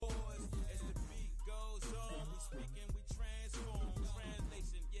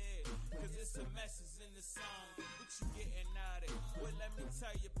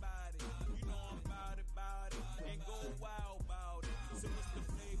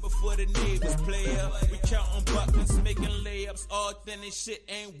for the neighbors, player. We counting buckets, making layups. All thin and shit,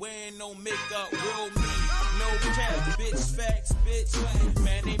 ain't wearing no makeup. Real me, no cap, bitch, facts, bitch.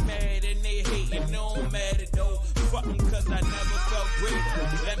 Man, they mad and they hating, no matter though. Fuck 'em 'cause I never felt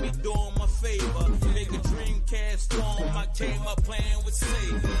greater. Let me do 'em a favor. Make a Dreamcast storm. I came up playing with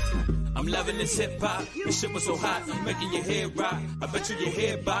Sega. I'm loving this hip hop. This shit was so hot, making your head rock. I bet you your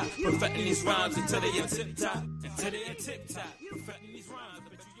head bop. Perfecting these rhymes until they are tip top. Until they are tip top. Perfecting these rhymes. I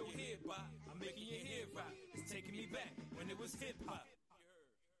bet you your head bop. I'm making your head rock. It's taking me back when it was hip hop.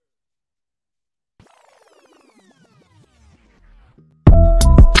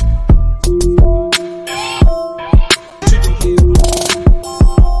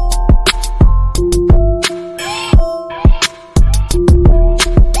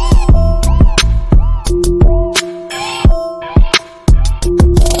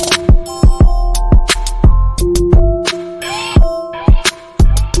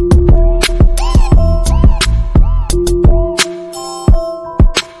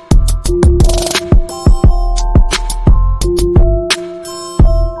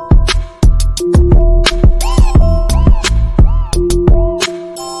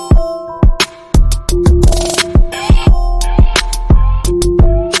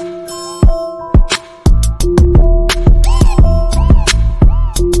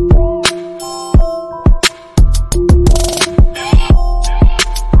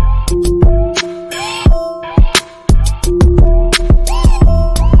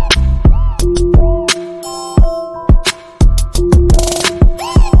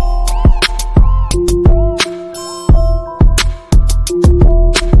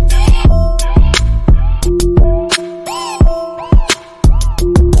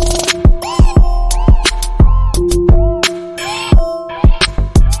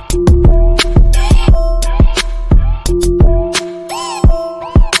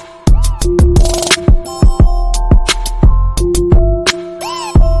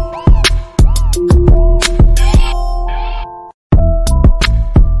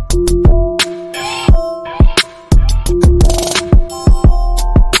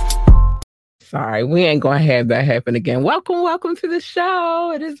 Sorry, we ain't gonna have that happen again. Welcome to the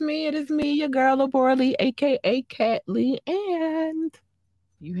show. It is me, your girl, Labora Lee, aka Cat Lee, and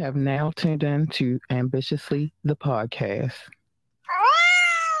you have now tuned in to Ambitiously the podcast.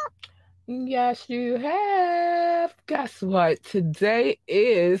 Yes, you have. Guess what? Today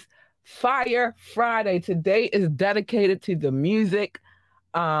is Fire Friday. Today is dedicated to the music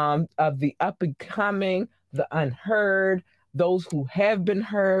of the up and coming, the unheard, those who have been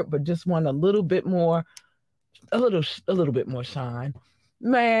heard but just want a little bit more shine.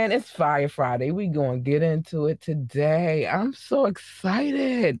 Man, it's Fire Friday. We gonna get into it today. I'm so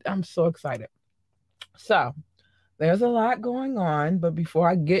excited. So there's a lot going on, but before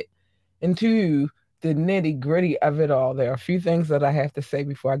I get into the nitty-gritty of it all, there are a few things that I have to say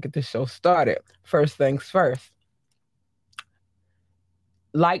before I get the show started. First things first.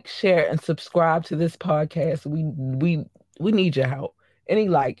 Like, share, and subscribe to this podcast. We need your help. Any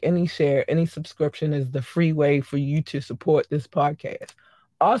like, any share, any subscription is the free way for you to support this podcast.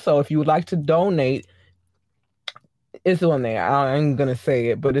 Also, if you would like to donate, it's on there. I ain't going to say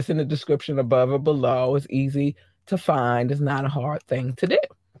it, but it's in the description above or below. It's easy to find. It's not a hard thing to do.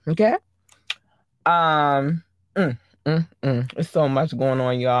 Okay? There's so much going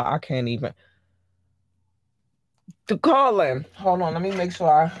on, y'all. I can't even. To call in. Hold on. Let me make sure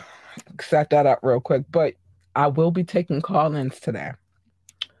I set that up real quick. But I will be taking call-ins today.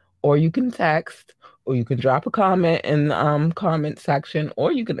 Or you can text, or you can drop a comment in the comment section,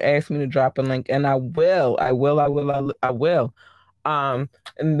 or you can ask me to drop a link, and I will. And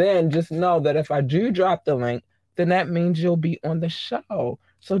then just know that if I do drop the link, then that means you'll be on the show.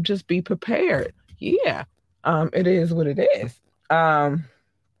 So just be prepared. Yeah. It is what it is.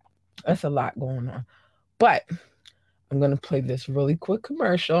 That's a lot going on. But I'm going to play this really quick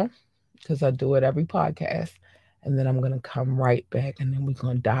commercial because I do it every podcast. And then I'm going to come right back and then we're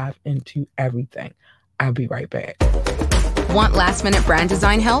going to dive into everything. I'll be right back. Want last-minute brand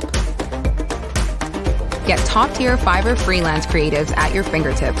design help? Get top-tier Fiverr freelance creatives at your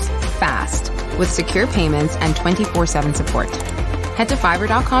fingertips fast with secure payments and 24/7 support. Head to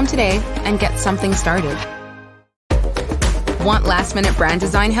Fiverr.com today and get something started. Want last-minute brand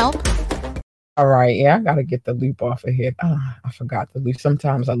design help? All right, yeah, I got to get the loop off of here. I forgot the loop.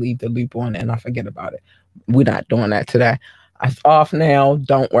 Sometimes I leave the loop on and I forget about it. We're not doing that today. It's off now.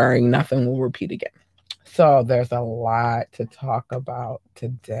 Don't worry, nothing will repeat again. So there's a lot to talk about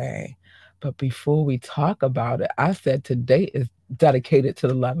today. But before we talk about it, I said today is dedicated to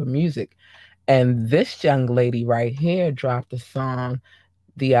the love of music. And this young lady right here dropped a song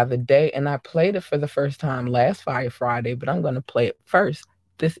the other day, and I played it for the first time last Fire Friday, but I'm going to play it first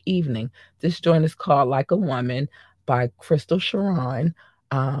this evening. This joint is called Like a Woman by Crystal Sharon,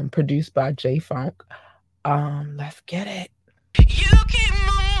 produced by J Funk. Let's get it. You keep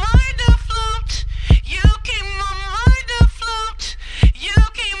my mind afloat. You keep my mind afloat. You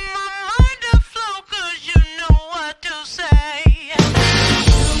keep my mind afloat, 'cause you know what to say.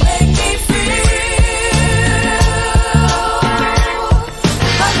 You make me feel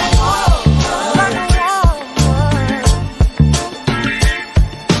like a woman, like a woman.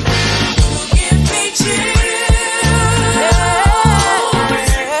 You give me chills.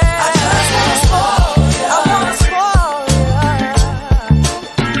 I just wanna spoil you. I wanna spoil you.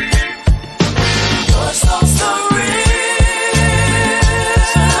 You're so surreal.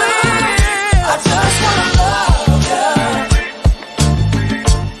 I just wanna love you.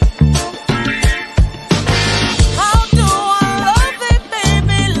 How do I love it,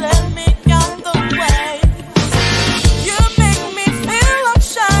 baby? Let me count the ways. You make me feel I'm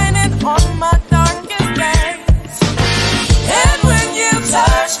shining on my darkest days. And when you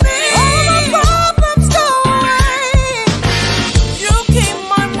touch me, all my problems go away. You keep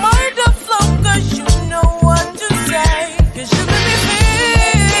my mind afloat, 'cause you know what to say. 'Cause you make me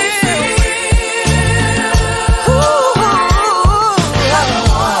feel, ooh, like a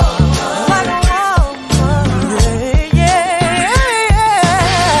woman, like a woman. Yeah,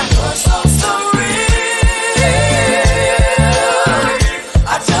 yeah. You're so surreal. I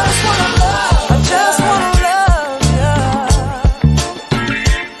just wanna love, I just wanna love you.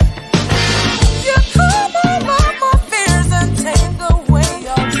 You calm all my fears and take away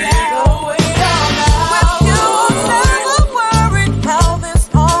all doubt. With you, I'm never worried how this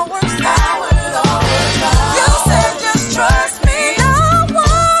all works out. You said just trust me. Now I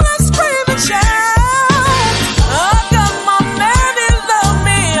wanna scream and shout. I got my man, he love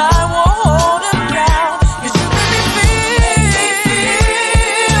me. I won't hold him down. 'Cause you make me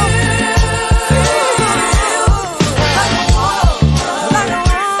feel like a woman, like a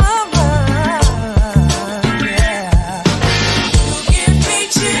woman. Yeah. You give me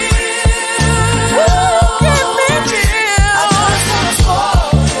chills. Give me chills. I just wanna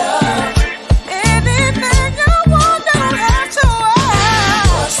spoil you. Anything you want, don't have to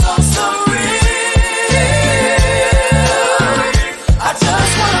ask. You're so surreal. I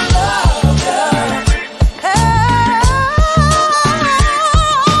just wanna love you.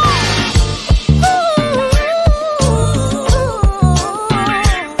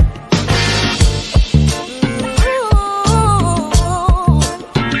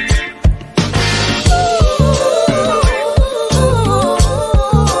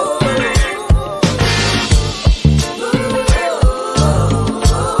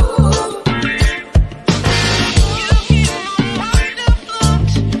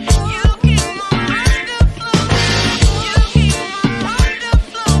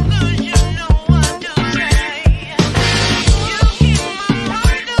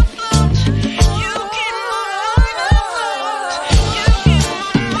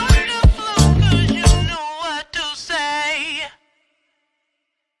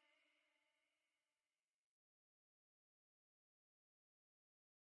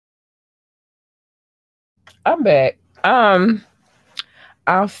 I'm back. I'll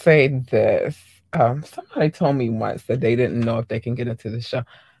say this. Somebody told me once that they didn't know if they can get into the show,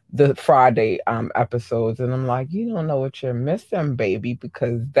 the Friday episodes, and I'm like, you don't know what you're missing, baby,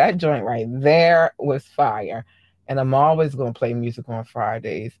 because that joint right there was fire. And I'm always gonna play music on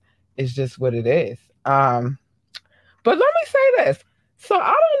Fridays. It's just what it is. But let me say this. So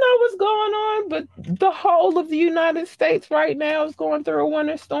I don't know what's going on, but the whole of the United States right now is going through a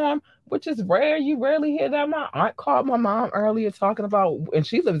winter storm, which is rare. You rarely hear that. My aunt called my mom earlier talking about, and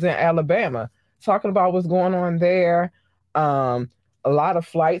she lives in Alabama, talking about what's going on there. A lot of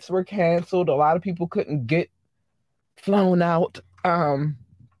flights were canceled. A lot of people couldn't get flown out. Man,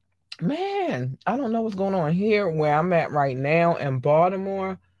 I don't know what's going on here where I'm at right now in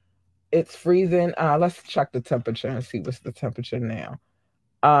Baltimore. It's freezing. Let's check the temperature and see what's the temperature now.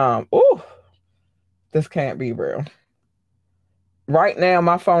 Oh, this can't be real. Right now,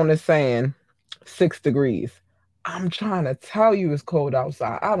 my phone is saying 6 degrees. I'm trying to tell you it's cold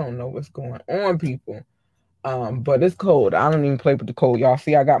outside. I don't know what's going on, people. But it's cold. I don't even play with the cold. Y'all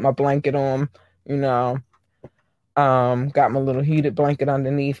see I got my blanket on, you know. Got my little heated blanket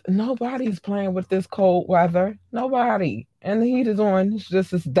underneath. Nobody's playing with this cold weather. Nobody. And the heat is on.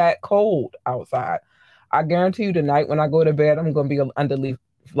 It's that cold outside. I guarantee you tonight when I go to bed, I'm gonna be underneath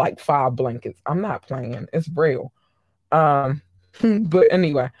like 5 blankets. I'm not playing. It's real. But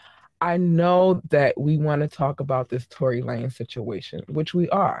anyway, I know that we want to talk about this Tory Lanez situation, which we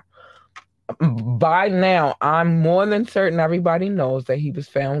are. By now, I'm more than certain everybody knows that he was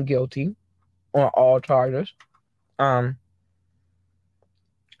found guilty on all charges. I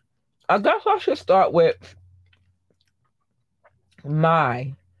guess I should start with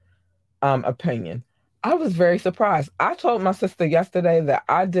my opinion. I was very surprised. I told my sister yesterday that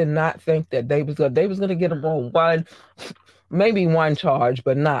I did not think that they was going to get him on maybe one charge,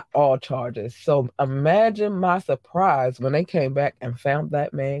 but not all charges. So imagine my surprise when they came back and found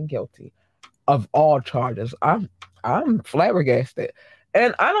that man guilty of all charges. I'm flabbergasted,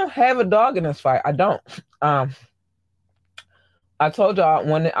 and I don't have a dog in this fight. I don't. I told y'all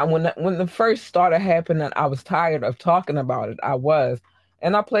when the first started happening, I was tired of talking about it. I was,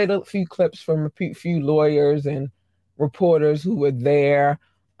 and I played a few clips from a few lawyers and reporters who were there,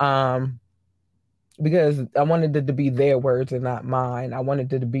 because I wanted it to be their words and not mine. I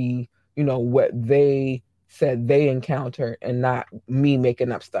wanted it to be, what they said they encountered and not me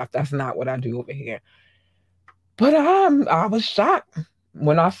making up stuff. That's not what I do over here. But I was shocked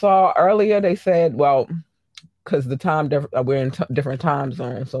when I saw earlier they said, well, because the time we're in different time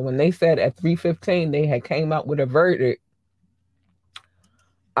zones. So when they said at 3:15 they had came out with a verdict,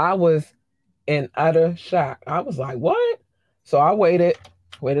 I was in utter shock. I was like, what? So I waited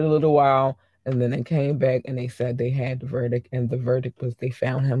a little while, and then they came back and they said they had the verdict, and the verdict was they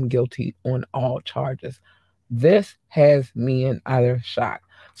found him guilty on all charges. This has me in utter shock.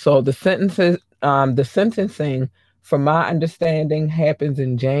 So the sentencing, from my understanding, happens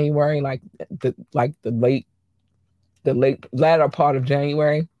in January, like the latter part of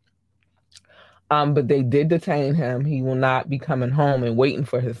January. But they did detain him. He will not be coming home and waiting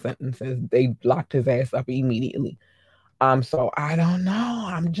for his sentences. They locked his ass up immediately. So I don't know.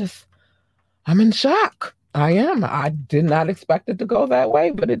 I'm in shock. I am. I did not expect it to go that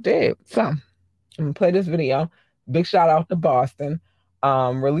way, but it did. So I'm gonna play this video. Big shout out to Boston.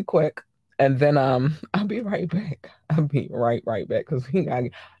 Really quick. And then I'll be right back. I'll be right back, because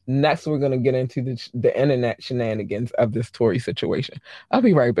next we're gonna get into the internet shenanigans of this Tory situation. I'll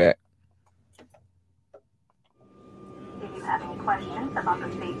be right back. If you have any questions about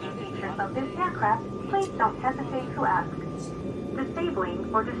the safety features of this aircraft, please don't hesitate to ask. Disabling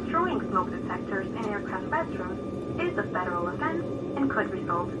or destroying smoke detectors in aircraft restrooms is a federal offense and could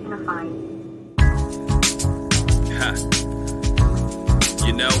result in a fine.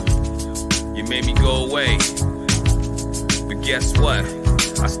 You made me go away, but guess what?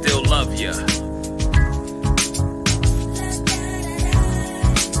 I still love you.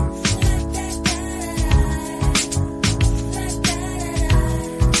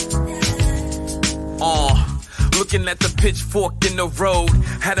 Looking at the pitchfork in the road,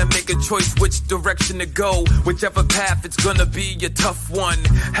 had to make a choice which direction to go. Whichever path, it's gonna be a tough one.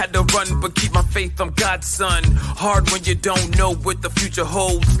 Had to run, but keep my faith, I'm God's son. Hard when you don't know what the future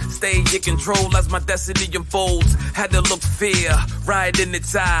holds. Stay in control as my destiny unfolds. Had to look fear right in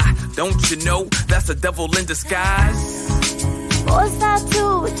its eye. Don't you know that's a devil in disguise? Forced out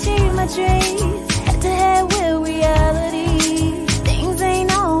to achieve my dreams, head to head with reality. Things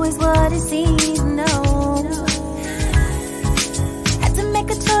ain't always what it seems, no. Make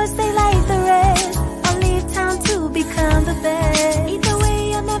a choice, they like the rest. I'll leave town to become the best. Either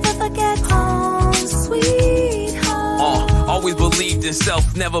way, I'll never forget home, sweet home. Always believed in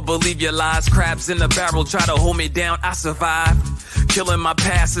self, never believe your lies. Crabs in the barrel try to hold me down, I survived. Killing my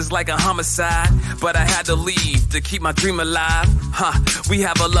past is like a homicide, but I had to leave to keep my dream alive. We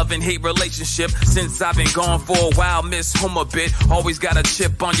have a love and hate relationship since I've been gone for a while. Miss home a bit, always got a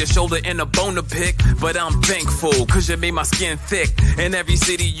chip on your shoulder and a bone to pick. But I'm thankful, cause you made my skin thick. In every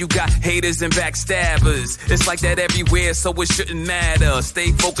city you got haters and backstabbers. It's like that everywhere, so it shouldn't matter.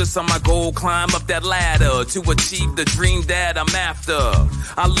 Stay focused on my goal, climb up that ladder to achieve the dream that I'm after.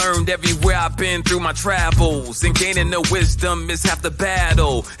 I learned everywhere I've been through my travels, and gaining the wisdom is half the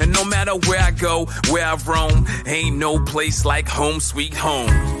battle. And no matter where I go, where I roam, ain't no place like home sweet home.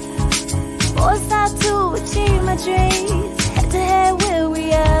 Forced out to achieve my dreams, head to head with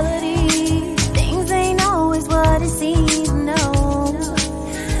reality. Things ain't always what it seems, no.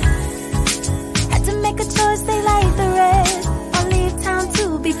 Had to make a choice, they like the rest. I'll leave town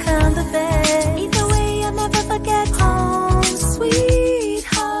to become the best. Either way, I'll never forget home, sweet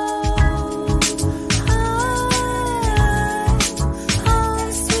home.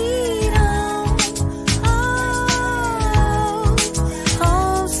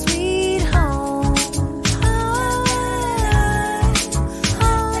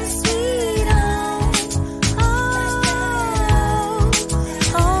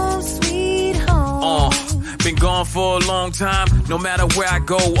 gone for a long time. No matter where I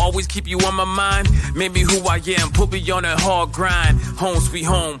go, always keep you on my mind. Made me who I am, put me on that hard grind. Home sweet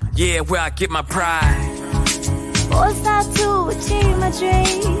home, yeah, where I get my pride. Forced out to achieve my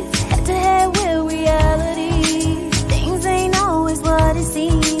dreams, head to head with reality. Things ain't always what it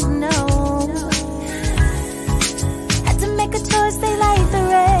seems, no. Had to make a choice, stay like the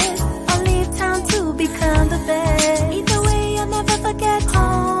rest, or leave town to become the best. Either way, I'll never forget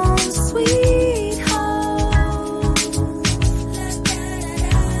home, sweet home.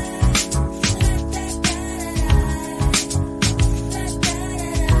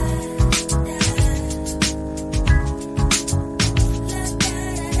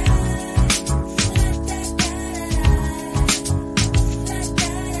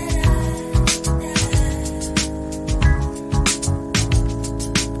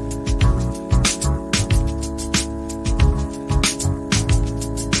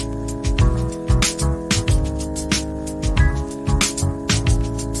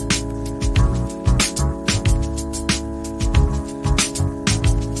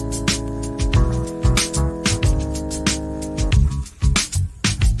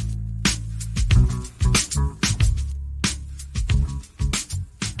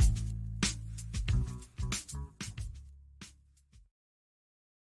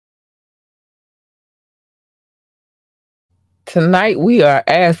 Tonight we are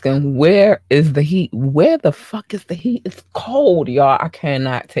asking, where is the heat? Where the fuck is the heat? It's cold, y'all. I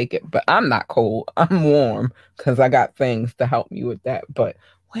cannot take it, but I'm not cold. I'm warm because I got things to help me with that. But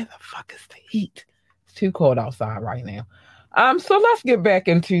where the fuck is the heat? It's too cold outside right now. So let's get back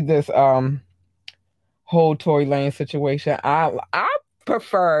into this whole Tory Lane situation. I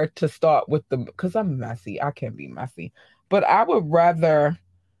prefer to start with because I'm messy. I can be messy, but I would rather,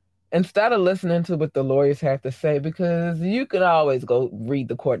 instead of listening to what the lawyers have to say, because you can always go read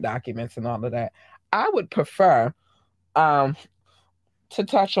the court documents and all of that, I would prefer to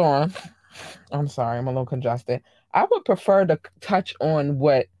touch on, I'm sorry, I'm a little congested. I would prefer to touch on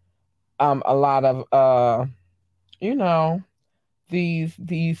what a lot of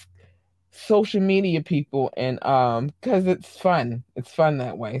these social media people, and because it's fun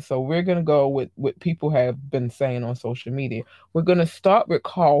that way. So we're gonna go with what people have been saying on social media. We're gonna start with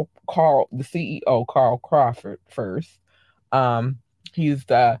Carl the CEO, Carl Crawford, first. He's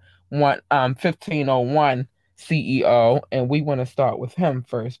the 1501 CEO, and we want to start with him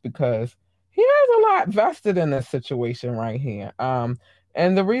first because he has a lot vested in this situation right here.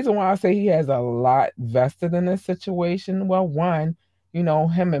 And the reason why I say he has a lot vested in this situation, well, one,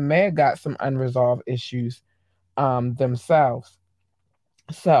 him and Meg got some unresolved issues themselves.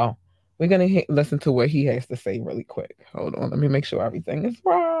 So we're going to listen to what he has to say really quick. Hold on. Let me make sure everything is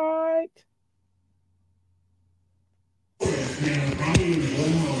right.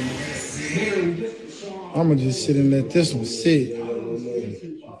 I'm going to just sit and let this one sit.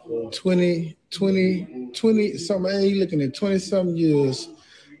 20, something, hey, looking at 20-something years,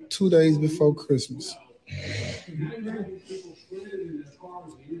 2 days before Christmas.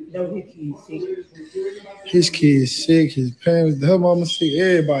 His kid's sick, his parents, her mama sick,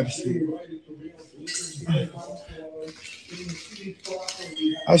 everybody sick.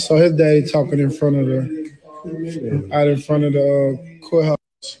 I saw his daddy talking out in front of the courthouse.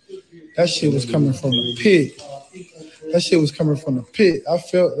 That shit was coming from the pit. I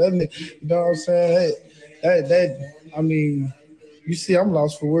felt that, you know what I'm saying? That I mean, you see, I'm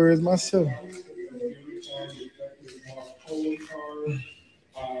lost for words myself.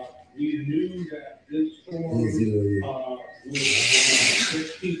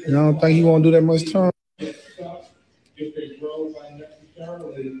 And I don't think he won't do that much time.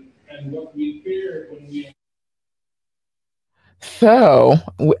 So,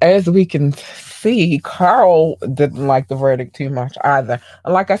 as we can see, Carl didn't like the verdict too much either.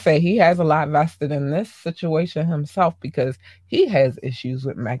 Like I said, he has a lot vested in this situation himself because he has issues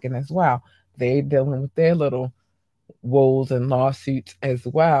with Meghan as well. They're dealing with their little woes and lawsuits as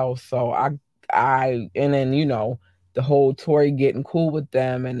well. So and then, the whole Tory getting cool with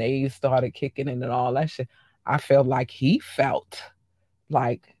them and they started kicking in and all that shit. I felt like he felt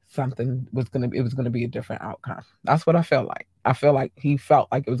like it was going to be a different outcome. That's what I felt like. I feel like he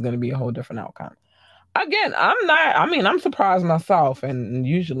felt like it was going to be a whole different outcome. Again, I'm surprised myself, and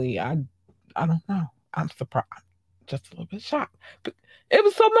usually I don't know. I'm surprised, just a little bit shocked. But it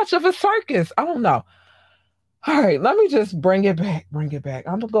was so much of a circus. I don't know. All right, let me just bring it back.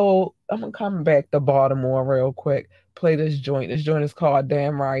 I'm gonna come back to Baltimore real quick. Play this joint. This joint is called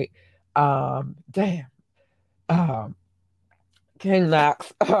Damn Right. King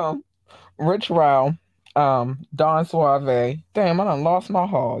Knox, Rich Rao, Don Suave. Damn, I done lost my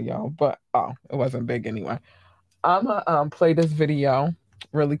haul, y'all. But it wasn't big anyway. I'm gonna play this video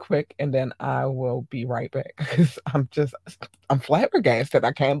really quick, and then I will be right back because I'm flabbergasted.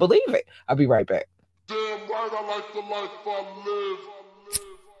 I can't believe it. I'll be right back. Damn right, I like the life I live.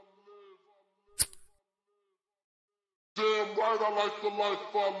 Damn right, I like the life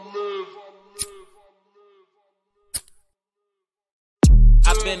I live.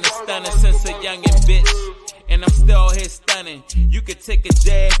 I've been a stunner since a youngin' bitch, and I'm still here stunning. You could take a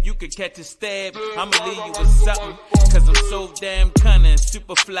jab, you could catch a stab. I'ma leave you with something, cause I'm so damn cunning.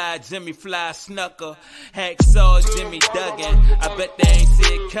 Superfly, Jimmy Fly, Snucker, Hacksaw, Jimmy Duggan. I bet they ain't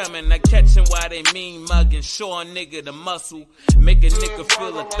see it coming. I catch 'em while they mean mugging. Show a nigga the muscle, make a nigga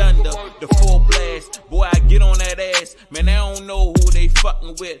feel the thunder, the full blast. Boy, I get on that ass, man, I don't know who they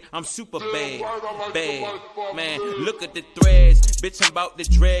fucking with. I'm super bad, bad. Man, look at the threads, bitch, I'm about to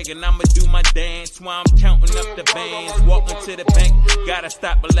drag, and I'ma do my dance while I'm counting up the bands. Walking to the bank, gotta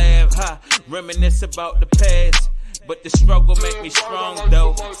stop and laugh, huh? Reminisce about the past. But the struggle make me strong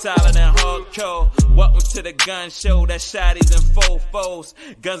though, solid and hardcore. Welcome to the gun show, that shotties and fofos.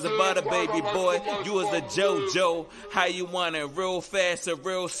 Guns of butter, baby boy, you was a JoJo. How you want it, real fast or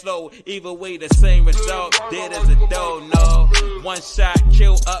real slow? Either way, the same result, dead as a dough, no. One shot,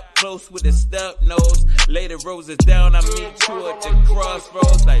 kill up close with a stub nose. Lay the roses down, I meet you at the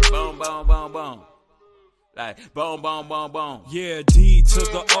crossroads. Like boom, boom, boom, boom. Like boom, boom, boom, boom. Yeah, D to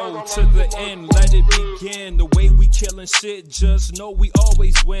the O to the N, let it begin. The way we killing shit, just know we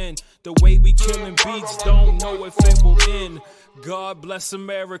always win. The way we killing beats, don't know if it will end. God bless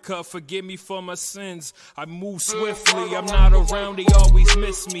America, forgive me for my sins. I move swiftly, I'm not around, they always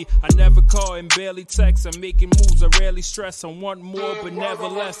miss me. I never call and barely text, I'm making moves, I rarely stress. I want more, but never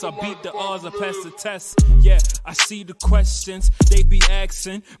less. I beat the odds, I pass the test. Yeah, I see the questions, they be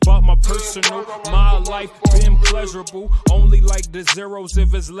asking about my personal. My life been pleasurable, only like the zeros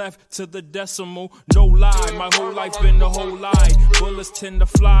if it's left to the decimal. No lie, my whole life been the whole lie. Bullets tend to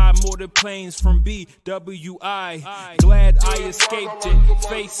fly more than planes from BWI. Glad I escaped it,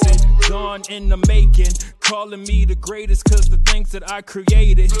 face it, gone in the making. Calling me the greatest cause the things that I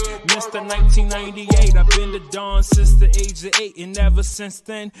created. Mr. 1998, I've been the Don since the age of 8. And ever since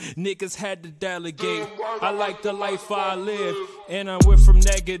then, niggas had to delegate. I like the life I live, and I went from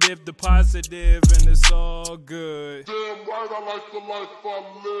negative to positive, and it's all good. Damn right, I like the life I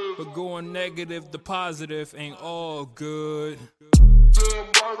live. But going negative to positive ain't all good. Damn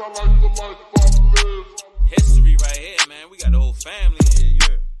right, I like the life I live. History right here, man. We got the whole family here. You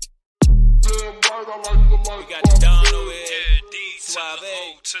heard? Damn right, I like the life We got the Don over here. Yeah, D to Suave. the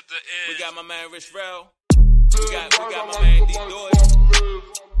O to the N. We got my man Rich Rel. We got my man D Doyle.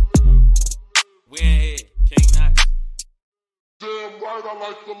 We in here, King Knox. Damn right, I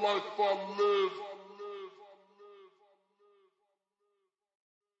like the life I live.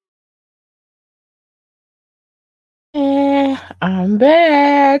 And I'm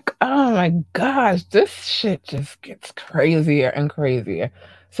back. Oh my gosh, this shit just gets crazier and crazier.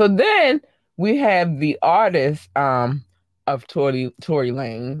 So then we have the artist of Tory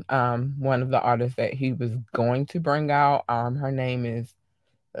Lanez, one of the artists that he was going to bring out. Her name is,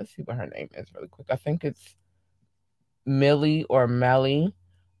 let's see what her name is really quick. I think it's Millie or Melly.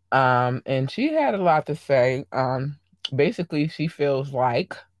 And she had a lot to say. Basically she feels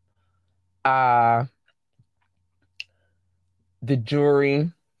like the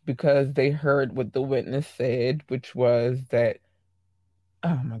jury, because they heard what the witness said, which was that,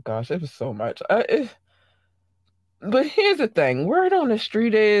 oh my gosh, it was so much. But here's the thing. Word on the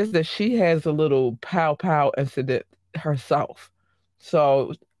street is that she has a little pow incident herself.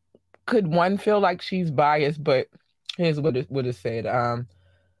 So could one feel like she's biased? But here's what it said.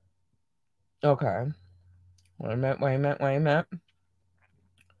 Okay. Wait a minute.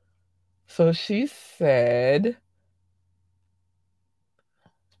 So she said,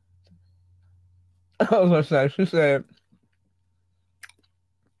 she said,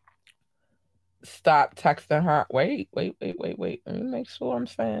 stop texting her. Wait. Let me make sure I'm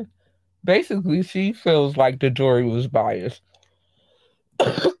saying. Basically, she feels like the jury was biased.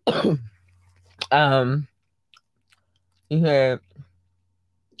 He had,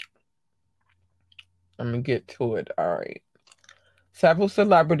 let me get to it. All right. Several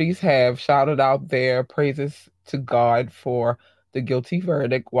celebrities have shouted out their praises to God for the guilty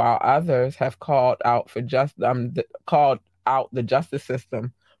verdict, while others have called out the justice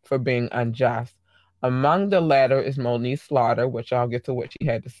system for being unjust. Among the latter is Monique Slaughter, which I'll get to what she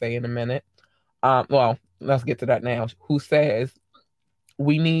had to say in a minute. Well, let's get to that now. Who says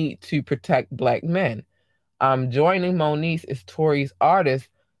we need to protect Black men. Joining Monique is Tory's artist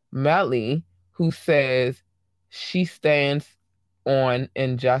Melly, who says she stands on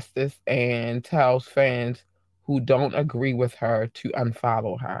injustice and tells fans who don't agree with her to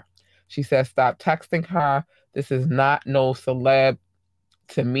unfollow her. She says, stop texting her. This is not no celeb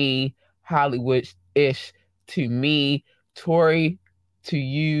to me, Hollywood-ish to me, Tory to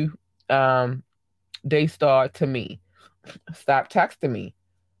you, Daystar to me. Stop texting me.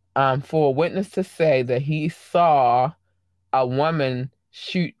 For a witness to say that he saw a woman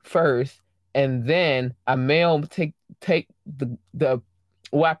shoot first and then a male take the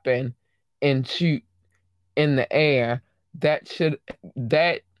weapon and shoot in the air, that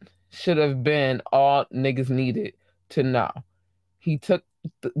should have been all niggas needed to know. He took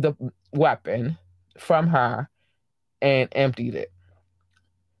the weapon from her and emptied it.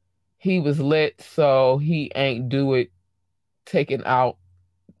 He was lit, so he ain't do it taking out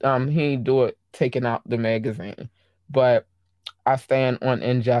the magazine. But I stand on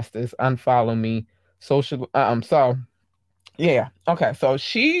injustice. Unfollow me. So yeah. Okay. So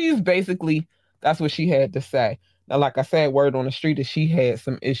she's basically, that's what she had to say. Now, like I said, word on the street is she had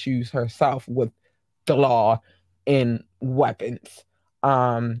some issues herself with the law and weapons.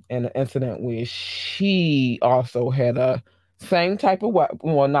 And an incident where she also had a same type of weapon,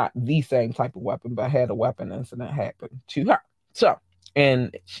 well, not the same type of weapon, but had a weapon incident happen to her. So,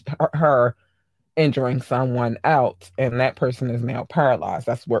 and her injuring someone else, and that person is now paralyzed.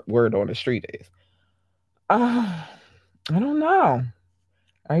 That's what word on the street is. I don't know.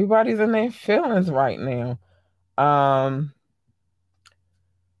 Everybody's in their feelings right now.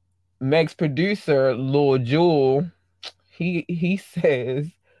 Meg's producer, Lil Jewel, he says,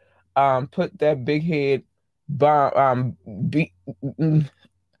 put that big head bomb,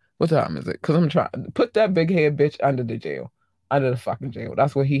 what time is it? Because I'm trying to put that big head bitch under the fucking jail.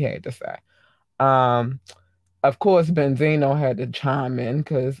 That's what he had to say. Of course, Benzino had to chime in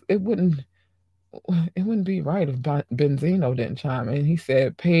because it wouldn't be right if Benzino didn't chime in. He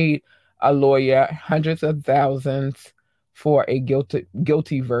said, paid a lawyer hundreds of thousands for a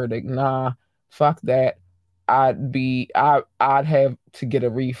guilty verdict. Nah, fuck that. I'd have to get a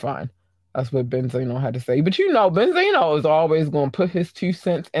refund. That's what Benzino had to say. But you know, Benzino is always going to put his 2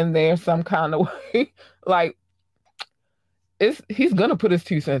 cents in there some kind of way. Like, he's going to put his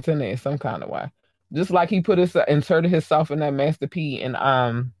 2 cents in there some kind of way. Just like he inserted himself in that Master P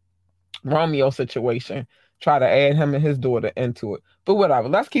and Romeo situation. Try to add him and his daughter into it. But whatever.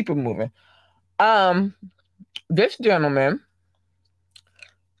 Let's keep it moving. This gentleman,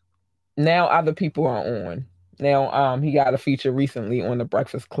 now other people are on. Now, he got a feature recently on the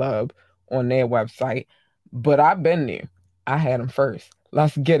Breakfast Club on their website, but I've been there. I had him first.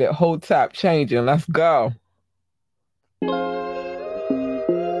 Let's get it. Whole top changing. Let's go.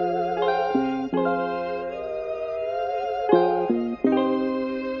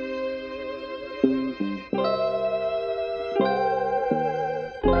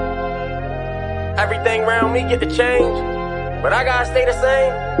 Everything around me get to change, but I gotta stay the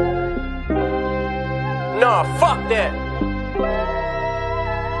same. Nah, fuck that.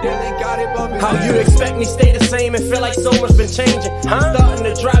 How you expect me stay the same and feel like so much been changing? Huh? Starting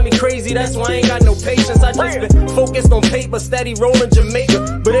to drive me crazy, that's why I ain't got no patience. I just been focused on paper, steady rolling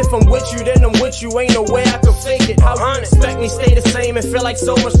Jamaica. But if I'm with you, then I'm with you, ain't no way I can fake it. How you expect me stay the same and feel like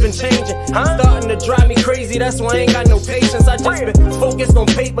so much been changing? Starting to drive me crazy, that's why I ain't got no patience. I just been focused on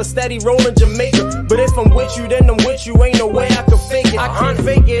paper, steady rolling Jamaica. But if I'm with you, then I'm with you, ain't no way I can fake it. I can't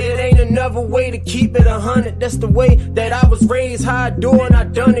fake it, it ain't another way to keep it 100. That's the way that I was raised, how I do and I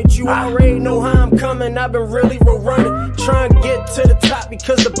done it. You already know how I'm coming, I've been really running. Trying to get to the top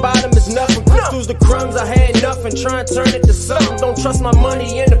because the bottom is nothing. Crystals the crumbs, I had nothing. Trying to turn it to something. Don't trust my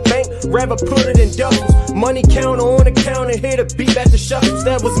money in the bank, rather put it in duffels. Money counter on the counter, hit a beat back to shuffles.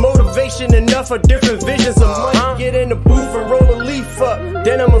 That was motivation enough for different visions of money. Get in the booth and roll a leaf up,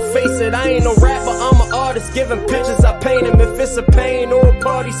 then I'ma face it. I ain't no rapper, I'm an artist, giving pictures, I paint them. If it's a pain or a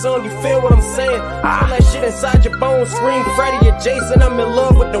party song, you feel what I'm saying. Feel that shit inside your bones, scream Freddy or Jason. I'm in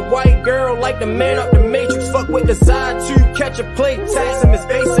love with the white girl, like the man up the Matrix. Fuck with the side to catch a plate. Tax him is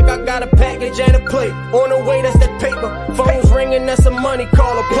basic, I got a package and a plate. On the way, that's that paper. Phones ringing, that's some money,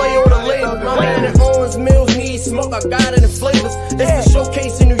 call a play on the label. My man at Owens Mills needs smoke, I got it in flavors. It's a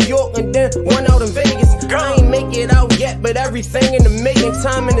showcase in New York and then one out in Vegas. I ain't make it out yet, but everything in the making.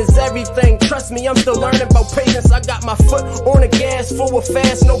 Timing is everything, trust me, I'm still learning about patience. I got my foot on the gas, forward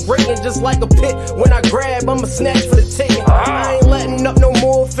fast, no braking. Just like a pit, when I grab, I'ma snatch for the ticket. I ain't letting up no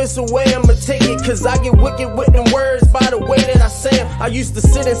more, if it's away, I'ma take it. Cause I get wicked with them words by the way that I say them. I used to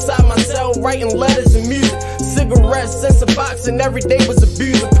sit inside my cell, writing letters and music. cigarettes since a box and every day was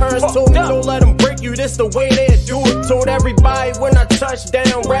abusing. Parents told me don't let them break you, this the way they do it. Told everybody when I touched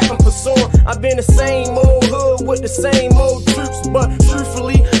down, rapping for sore. I've been the same old hood with the same old troops, but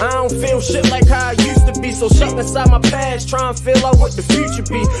truthfully, I don't feel shit like how I used to be. So stuck inside my past, try and feel out what the future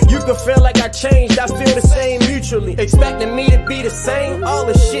be. You can feel like I changed, I feel the same mutually. Expecting me to be the same, all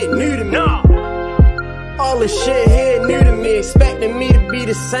this shit new to me. All this shit here new to me. Expecting me to be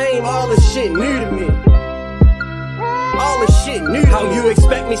the same, all this shit new to me. All this shit new. How you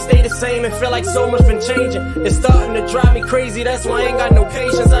expect me stay the same and feel like so much been changing? It's starting to drive me crazy, that's why I ain't got no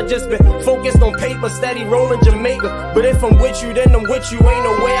patience. I just been focused on paper, steady rolling Jamaica. But if I'm with you, then I'm with you, ain't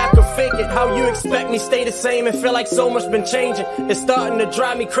no way I can fake it. How you expect me stay the same and feel like so much been changing? It's starting to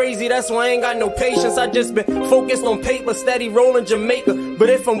drive me crazy, that's why I ain't got no patience. I just been focused on paper, steady rolling Jamaica. But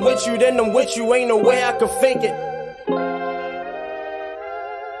if I'm with you, then I'm with you, ain't no way I can fake it.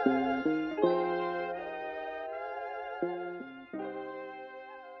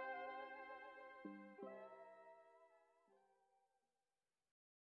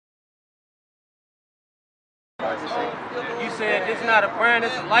 You said this not a brand,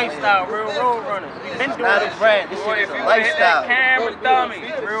 it's a lifestyle, Real Road Runners. We been doing not a brand, this is a lifestyle. Camera dummy,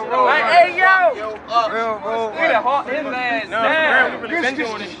 Real Road Runners. Hey yo! Real Road Runners. We done hawked his ass down. We really been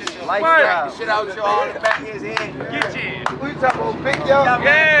doing this shit. Lifestyle. This shit out your all in the back of his head. Get you. Who you talking about, Big Yo?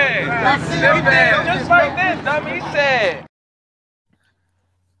 Yeah. Just like this, dummy said.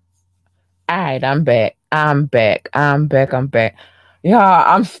 All right, I'm back. Yeah,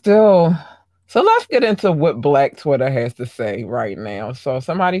 I'm still... So let's get into what Black Twitter has to say right now. So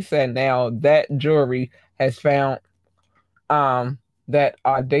somebody said now that jury has found that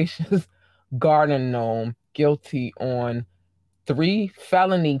audacious garden gnome guilty on 3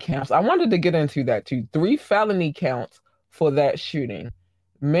 felony counts. I wanted to get into that too. 3 felony counts for that shooting.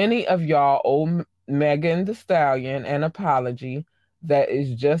 Many of y'all owe Megan Thee Stallion an apology that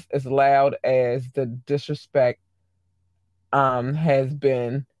is just as loud as the disrespect has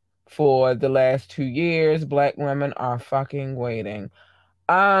been for the last 2 years. Black women are fucking waiting.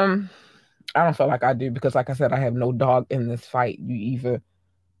 I don't feel like I do because, like I said, I have no dog in this fight. You either,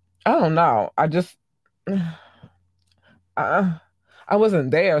 I don't know. I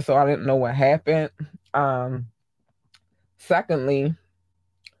wasn't there, so I didn't know what happened. Secondly,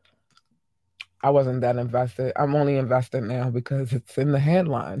 I wasn't that invested. I'm only invested now because it's in the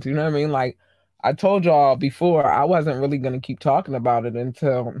headlines. You know what I mean? Like I told y'all before, I wasn't really going to keep talking about it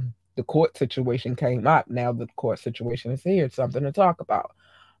until the court situation came up. Now the court situation is here. It's something to talk about.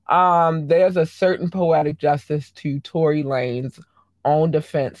 There's a certain poetic justice to Tory Lanez's own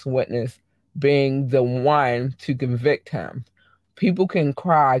defense witness being the one to convict him. People can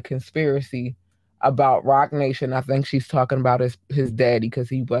cry conspiracy about Roc Nation. I think she's talking about his daddy because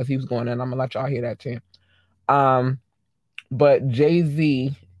he was going in. I'm gonna let y'all hear that too. But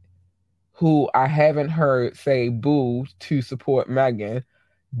Jay-Z, who I haven't heard say boo to support Megan,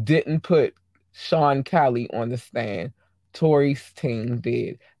 didn't put Sean Kelly on the stand. Tory's team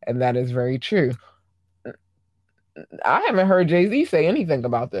did, and that is very true. I haven't heard Jay-Z say anything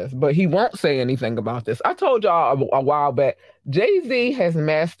about this, but he won't say anything about this. I told y'all a while back, Jay-Z has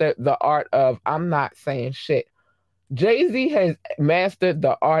mastered the art of I'm not saying shit. Jay-Z has mastered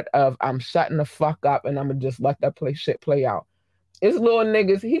the art of I'm shutting the fuck up and I'm gonna just let that shit play out. It's little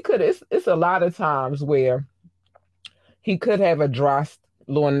niggas, it's a lot of times where he could have addressed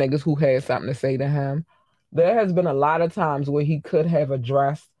little niggas who had something to say to him. There has been a lot of times where he could have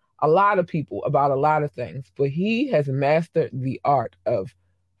addressed a lot of people about a lot of things, but he has mastered the art of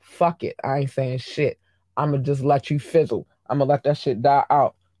fuck it, I ain't saying shit. I'm gonna just let you fizzle. I'm gonna let that shit die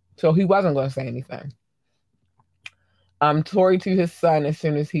out. So he wasn't gonna say anything. Tory to his son as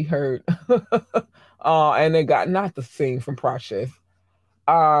soon as he heard, and they got not the scene from Precious.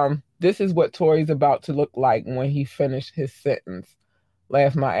 This is what Tory's about to look like when he finished his sentence.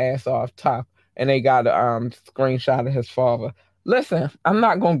 Laugh my ass off, tough. And they got a screenshot of his father. Listen, I'm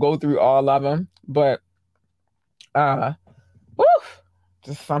not gonna go through all of them, but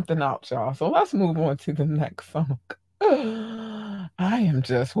just something else, y'all. So let's move on to the next song. I am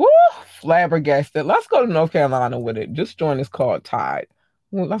just flabbergasted. Let's go to North Carolina with it. Just join this called Tide.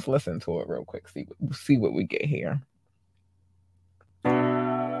 Well, let's listen to it real quick. See what we get here.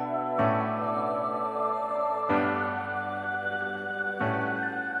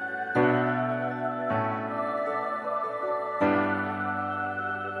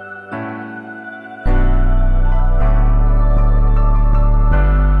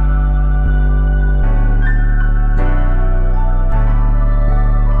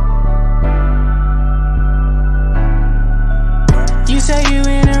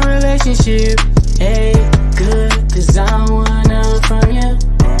 Hey, good.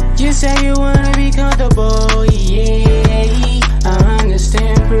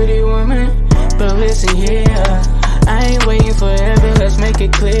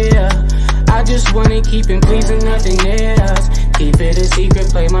 keeping pleasing nothing else. Keep it a secret,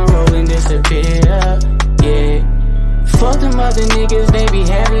 play my role and disappear. Yeah. Fuck them other niggas, they be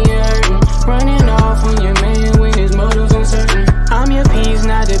heavy and hurting. Running off on your man when his motives uncertain. I'm your peace,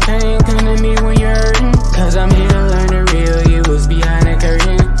 not the pain. Come to me when you're hurting. Cause I'm here to learn the real you was behind the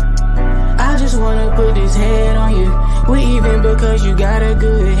curtain. I just wanna put this head on you. We even because you got a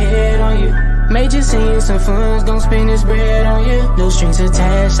good head on you. Major scenes, some funds, gon' spend this bread on you. No strings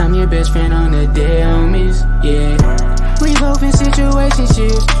attached, I'm your best friend on the dead homies. Yeah. We both in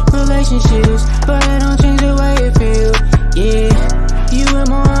situationships, relationships, but it don't change the way it feel. Yeah, you in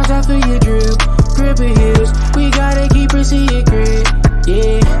my arms after you droop, grip of heels. We gotta keep a secret.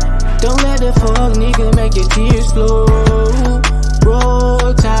 Yeah, don't let the fuck nigga make your tears flow.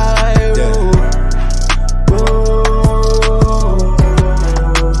 Roll tide,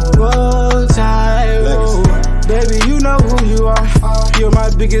 roll tide, roll. Baby, you know who you are. You're my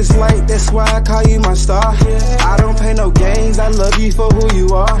biggest light, that's why I call you my star. I don't play no games, I love you for who you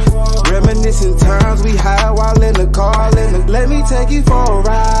are. Reminiscing times we high while in the car. Let me take you for a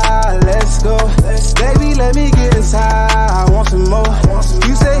ride, let's go. Baby, let me get inside, I want some more.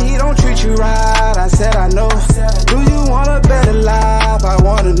 You say he don't treat you right, I said I know. Do you want a better life? I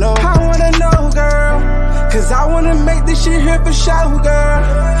wanna know. I wanna know, girl. Cause I wanna make this shit here for show, girl.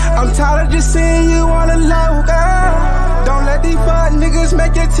 I'm tired of just seeing you on the low, girl. Don't let these fuck niggas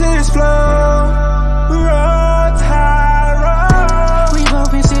make your tears flow. Roll tide, roll. We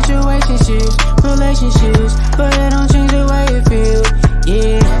both in situationships, relationships, but it don't change the way it feel.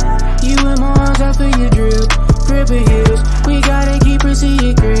 Yeah, you in my arms after you droop, grip of heels. We gotta keep a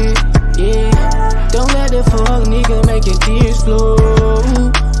secret. Yeah, don't let the fuck nigga make your tears flow.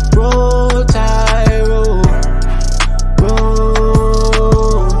 Roll tide, roll, roll,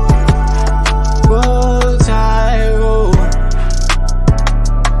 roll tide, roll.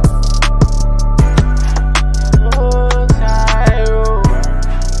 Roll tide, roll.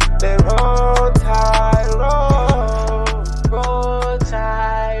 They roll tide, roll. Roll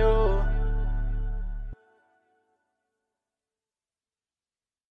tide, roll.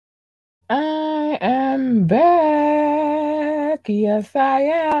 I am back. Yes, I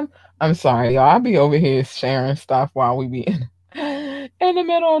am. I'm sorry, y'all. I'll be over here sharing stuff while we be in the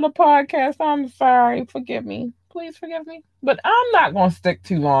middle of the podcast. I'm sorry. Forgive me. Please forgive me. But I'm not going to stick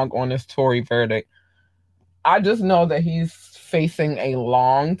too long on this Tory verdict. I just know that he's facing a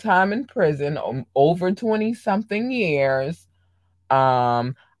long time in prison, over 20-something years.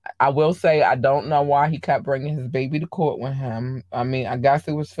 I will say I don't know why he kept bringing his baby to court with him. I mean, I guess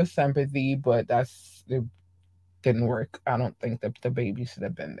it was for sympathy, but it didn't work. I don't think that the baby should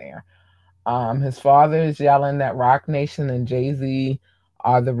have been there. His father is yelling that Roc Nation and Jay-Z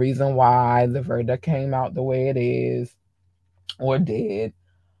are the reason why the verdict came out the way it is or did.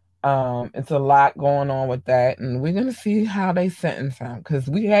 It's a lot going on with that, and we're gonna see how they sentence him because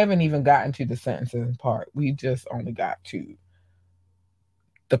we haven't even gotten to the sentencing part. We just only got to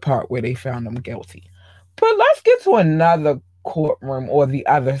the part where they found him guilty. But let's get to another courtroom, or the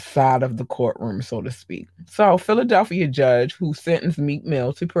other side of the courtroom, so to speak. So, Philadelphia judge who sentenced Meek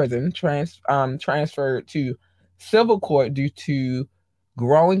Mill to prison transferred to civil court due to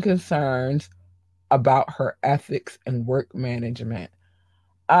growing concerns about her ethics and work management.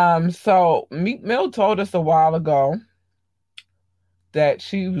 So Meek Mill told us a while ago that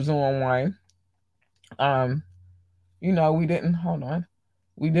she was on one.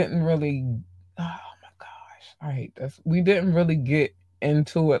 We didn't really, oh my gosh, I hate this. We didn't really get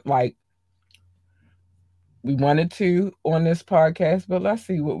into it like we wanted to on this podcast, but let's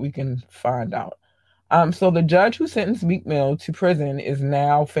see what we can find out. So the judge who sentenced Meek Mill to prison is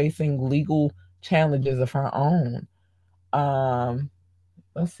now facing legal challenges of her own.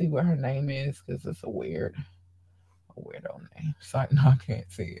 Let's see what her name is, because it's a weirdo name. Sorry, no, I can't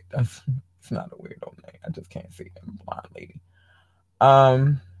see it. It's not a weirdo name. I just can't see it. I'm a blind lady.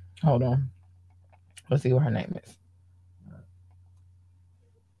 Hold on. Let's see what her name is.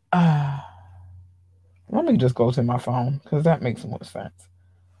 Let me just go to my phone because that makes more sense.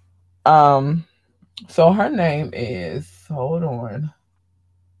 So her name is, hold on,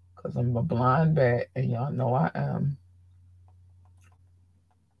 because I'm a blind bat and y'all know I am.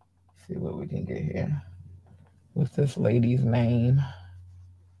 Let's see what we can get here. What's this lady's name?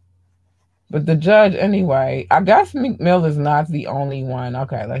 But the judge, anyway, I guess Meek Mill is not the only one.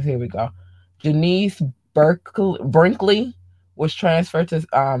 Okay, here we go. Janice Brinkley was transferred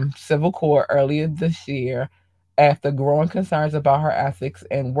to civil court earlier this year after growing concerns about her ethics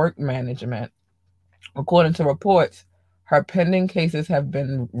and work management. According to reports, her pending cases have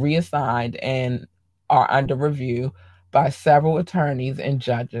been reassigned and are under review by several attorneys and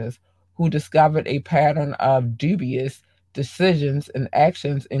judges who discovered a pattern of dubious decisions and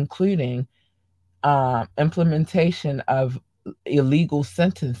actions, including implementation of illegal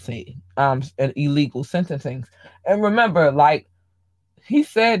sentencing. And remember, like he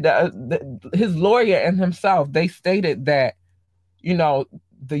said, his lawyer and himself, they stated that, you know,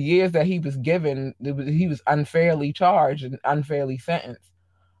 the years that he was given, he was unfairly charged and unfairly sentenced,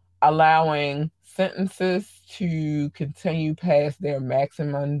 allowing sentences to continue past their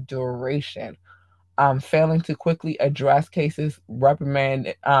maximum duration, failing to quickly address cases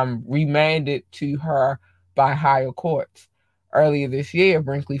remanded to her by higher courts. Earlier this year,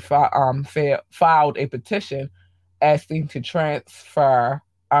 Brinkley filed a petition asking to transfer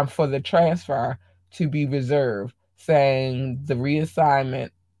for the transfer to be reserved, saying the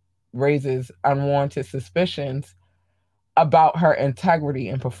reassignment raises unwarranted suspicions about her integrity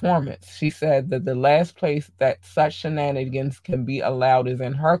and performance. She said that the last place that such shenanigans can be allowed is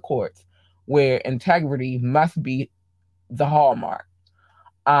in her courts, where integrity must be the hallmark.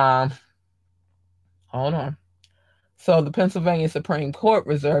 Hold on. So the Pennsylvania Supreme Court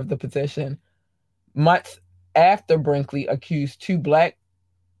reserved the petition months after Brinkley accused two Black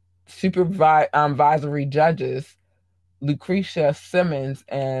supervisory judges, Lucretia Simmons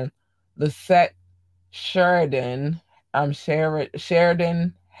and Lisette Sheridan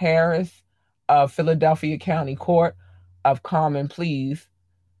Harris of Philadelphia County Court of Common Pleas,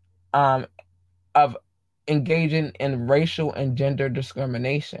 of engaging in racial and gender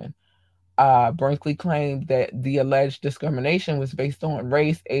discrimination. Brinkley claimed that the alleged discrimination was based on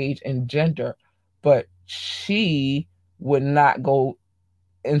race, age, and gender, but she would not go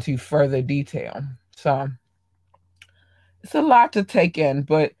into further detail. So it's a lot to take in,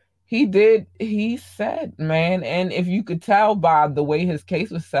 but he said, man, and if you could tell by the way his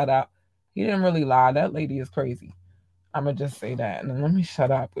case was set up, he didn't really lie. That lady is crazy. I'm going to just say that. And let me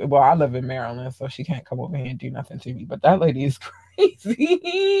shut up. Well, I live in Maryland, so she can't come over here and do nothing to me, but that lady is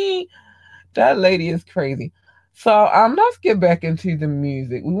crazy. That lady is crazy. So let's get back into the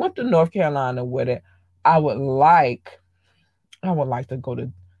music. We went to North Carolina with it. I would like to go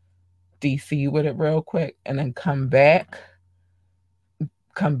to DC with it real quick and then come back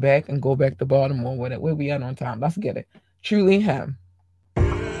and go back to Baltimore with it. Where we at on time? Let's get it. Truly Him.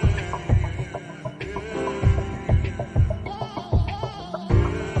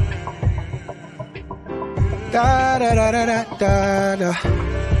 Da da da da da da da.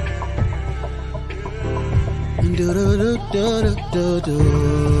 Do do do do do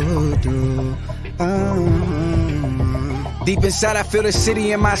do do. Deep inside, I feel the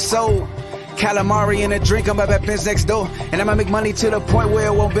city in my soul. Calamari in a drink, I'm up at Ben's next door. And I'ma make money to the point where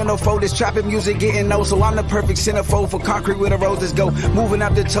it won't be no fold. This trapping music getting old, so I'm the perfect centerfold for concrete where the roses go. Moving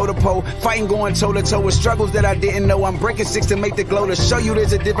up the toe to pole, fighting going toe to toe with struggles that I didn't know. I'm breaking six to make the glow, to show you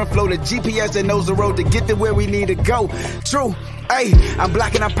there's a different flow. The GPS that knows the road to get to where we need to go. True. Hey, I'm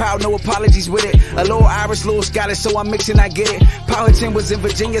black and I'm proud, no apologies with it. A little Irish, little Scottish, so I'm mixing, I get it. Powhatan was in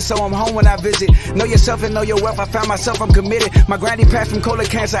Virginia, so I'm home when I visit. Know yourself and know your wealth, I found myself, I'm committed. My granny passed from colon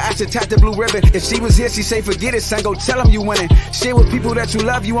cancer, I should tap the blue ribbon. If she was here, she say forget it, son, go tell them you winning. Share with people that you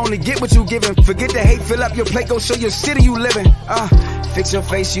love, you only get what you giving. Forget the hate, fill up your plate, go show your city you living. Fix your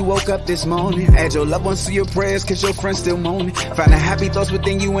face, you woke up this morning. Add your loved ones to your prayers, cause your friends still moaning. Find the happy thoughts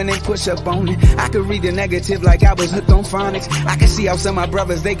within you and then push up on it. I could read the negative like I was hooked on phonics. I can see how some of my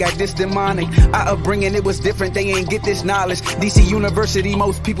brothers, they got this demonic. Our upbringing, it was different, they ain't get this knowledge. DC University,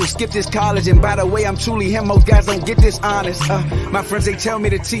 most people skip this college. And by the way, I'm truly him, most guys don't get this honest. My friends, they tell me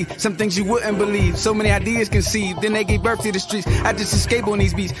the T, some things you wouldn't believe. So many ideas conceived, then they gave birth to the streets. I just escape on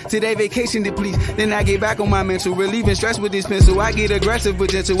these beats, today vacation depletes. Then I get back on my mental, relieving stress with this pencil. I get aggressive but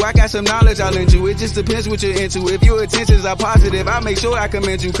gentle, I got some knowledge I'll lend you. It just depends what you're into. If your intentions are positive, I make sure I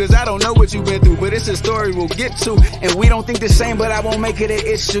commend you. Cause I don't know what you've been through, but it's a story we'll get to. And we don't think the same, but I won't make it an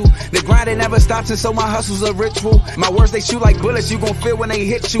issue. The grind, it never stops, and so my hustle's a ritual. My words, they shoot like bullets, you gon' feel when they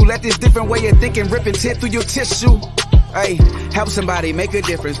hit you. Let this different way of thinking rip and tear through your tissue. Hey, help somebody, make a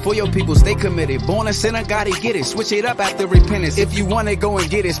difference. For your people, stay committed. Born a sinner, gotta get it. Switch it up after repentance. If you want it, go and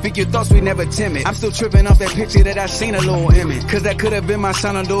get it. Speak your thoughts, we never timid. I'm still tripping off that picture that I seen a little image. Cause that could have been my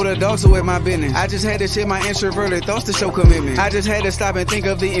son or daughter, dog, so with my business. I just had to share my introverted thoughts to show commitment. I just had to stop and think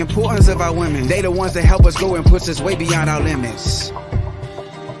of the importance of our women. They the ones that help us go and push us way beyond our limits.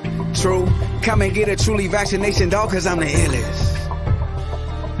 True, come and get a truly vaccination, dog, cause I'm the illest.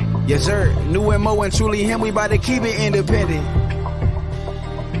 Yes, sir. New and Mo and truly him, we about to keep it independent.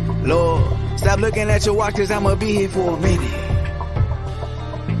 Lord, stop looking at your watch, cause I'ma be here for a minute.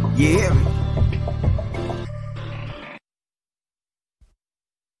 You hear me?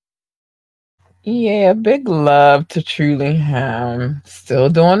 Yeah, big love to Truly Ham. Still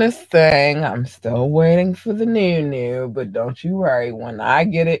doing his thing. I'm still waiting for the new, but don't you worry. When I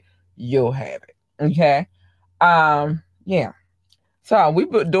get it, you'll have it. Okay. Yeah. So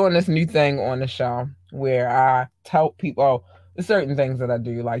we've been doing this new thing on the show where I tell people certain things that I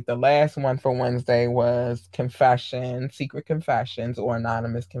do. Like the last one for Wednesday was confessions, secret confessions, or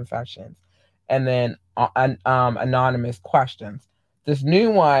anonymous confessions, and then anonymous questions. This new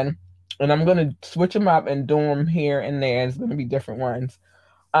one, and I'm gonna switch them up and do them here and there. It's gonna be different ones.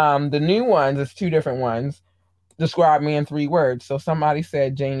 The new ones is two different ones. Describe me in 3 words. So somebody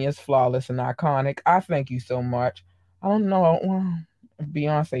said genius, flawless, and iconic. I thank you so much. I don't know. Well,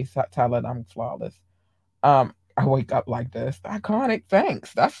 Beyonce tell it I'm flawless. I wake up like this. Iconic,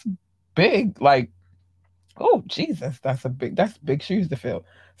 thanks. That's big. Like, oh Jesus, that's big shoes to fill.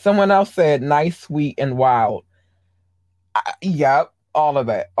 Someone else said nice, sweet, and wild. Yep, all of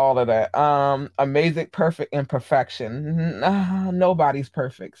that, all of that. Amazing, perfect, and perfection. Nobody's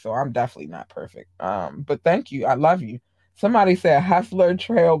perfect, so I'm definitely not perfect. But thank you. I love you. Somebody said hustler,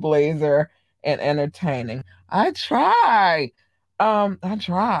 trailblazer, and entertaining. I try. I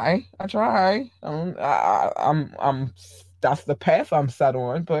try. I try. I'm. That's the path I'm set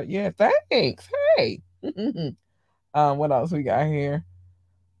on. But yeah, thanks. Hey. What else we got here?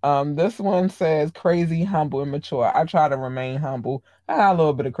 This one says crazy, humble, and mature. I try to remain humble. I got a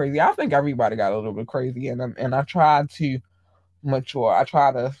little bit of crazy. I think everybody got a little bit of crazy in them, and I try to mature. I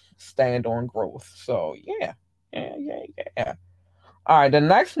try to stand on growth. So yeah. All right, the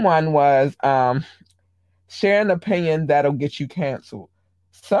next one was share an opinion that'll get you canceled.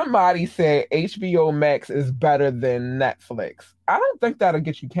 Somebody said HBO Max is better than Netflix. I don't think that'll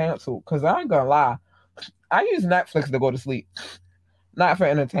get you canceled because I ain't gonna lie. I use Netflix to go to sleep, not for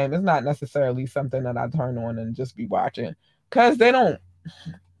entertainment. It's not necessarily something that I turn on and just be watching because they don't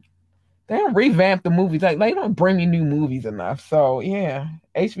revamp the movies. Like they don't bring me new movies enough. So yeah,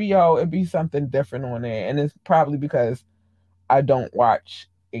 HBO it'd be something different on there, and it's probably because I don't watch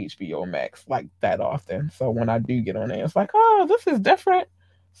HBO Max like that often. So when I do get on there, it's like, oh, this is different.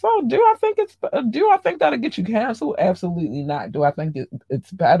 So do I think that'll get you canceled? Absolutely not. Do I think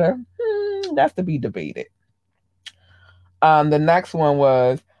it's better? That's to be debated. The next one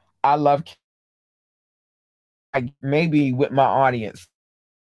was I love maybe with my audience.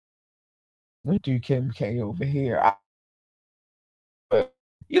 What do Kim K over here?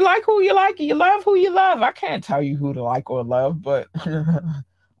 You like who you like, you love who you love. I can't tell you who to like or love, but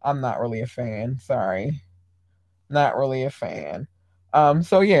I'm not really a fan. Sorry. Not really a fan.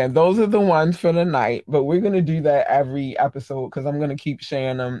 So yeah, those are the ones for the night, but we're gonna do that every episode because I'm gonna keep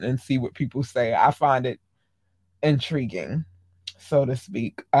sharing them and see what people say. I find it intriguing, so to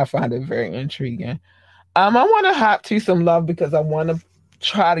speak. I find it very intriguing. I want to hop to some love because I want to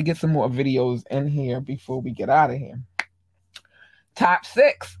try to get some more videos in here before we get out of here. Top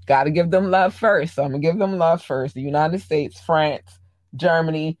 6, got to give them love first. So I'm gonna give them love first. The United States, France,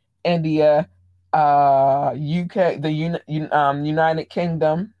 Germany, India, UK, the United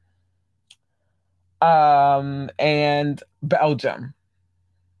Kingdom, and Belgium.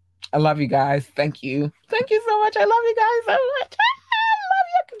 I love you guys. Thank you. Thank you so much. I love you guys so much. I love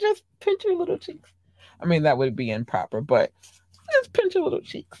you. I can just pinch your little cheeks. I mean, that would be improper, but just pinch your little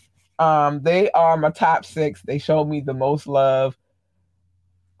cheeks. They are my top 6. They showed me the most love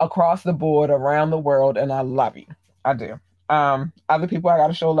across the board around the world, and I love you. I do. Other people I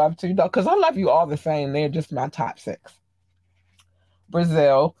gotta show love to, though, because I love you all the same. They're just my top 6.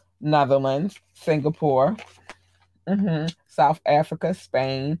 Brazil, Netherlands, Singapore, South Africa,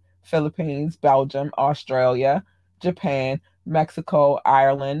 Spain, Philippines, Belgium, Australia, Japan, Mexico,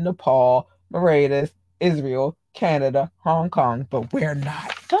 Ireland, Nepal, Mauritius, Israel, Canada, Hong Kong. But we're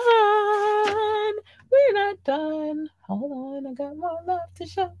not done. We're not done. Hold on, I got more love to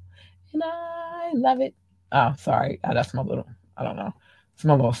show, and I love it. Oh, sorry. That's my little, I don't know. It's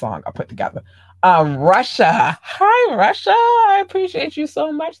my little song I put together. Russia. Hi, Russia. I appreciate you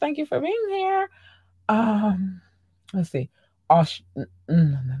so much. Thank you for being here. Let's see. No.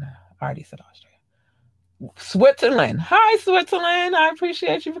 I already said Austria. Switzerland. Hi, Switzerland. I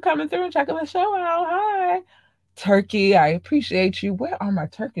appreciate you for coming through and checking the show out. Hi. Turkey. I appreciate you. Where are my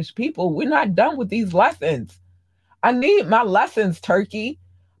Turkish people? We're not done with these lessons. I need my lessons, Turkey.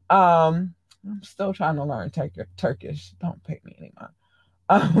 I'm still trying to learn Turkish. Don't pay me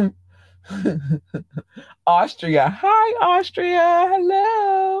anymore. Austria. Hi, Austria.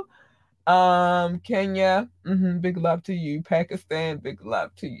 Hello. Kenya. Big love to you. Pakistan. Big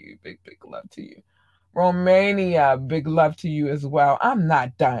love to you. Big love to you. Romania. Big love to you as well. I'm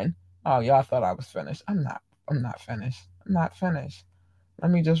not done. Oh, y'all thought I was finished. I'm not finished. I'm not finished.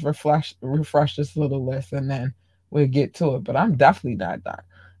 Let me just refresh this little list, and then we'll get to it. But I'm definitely not done.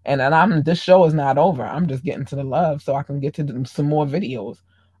 And this show is not over. I'm just getting to the love so I can get to some more videos.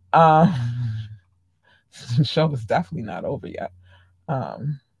 The show is definitely not over yet.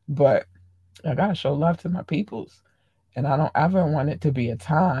 But I gotta show love to my peoples. And I don't ever want it to be a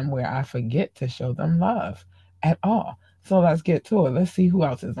time where I forget to show them love at all. So let's get to it. Let's see who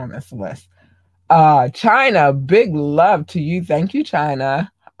else is on this list. China, big love to you. Thank you,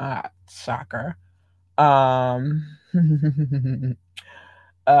 China. Shocker.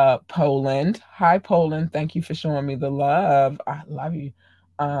 Poland. Hi, Poland. Thank you for showing me the love. I love you.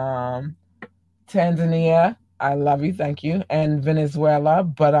 Tanzania. I love you. Thank you. And Venezuela,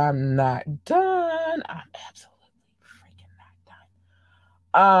 but I'm not done. I'm absolutely freaking not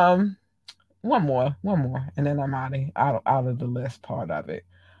done. One more, and then I'm out of the list part of it.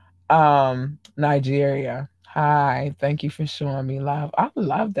 Nigeria. Hi, thank you for showing me love. I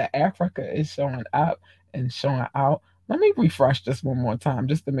love that Africa is showing up and showing out. Let me refresh this one more time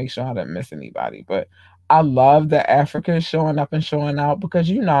just to make sure I didn't miss anybody. But I love that Africa is showing up and showing out because,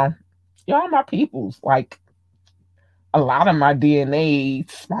 y'all my peoples. Like, a lot of my DNA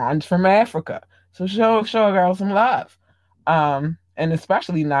spawns from Africa. So show a girl some love. And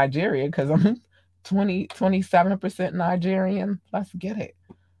especially Nigeria, because I'm 27% Nigerian. Let's get it.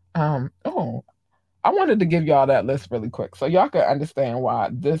 I wanted to give y'all that list really quick so y'all can understand why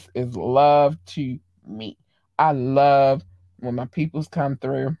this is love to me. I love when my peoples come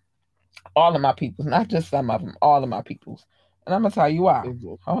through. All of my peoples, not just some of them, all of my peoples. And I'm going to tell you why.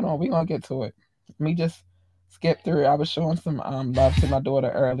 Hold on, we're going to get to it. Let me just skip through. I was showing some love to my daughter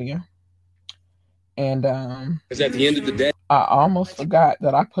earlier. And because at the end of the day, I almost forgot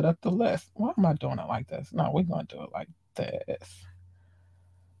that I put up the list. Why am I doing it like this? No, we're going to do it like this.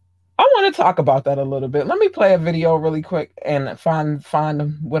 I want to talk about that a little bit. Let me play a video really quick and find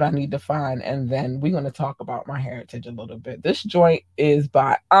what I need to find, and then we're going to talk about my heritage a little bit. This joint is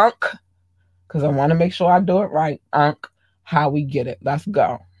by Unk, because I want to make sure I do it right. Unk, How We Get It. Let's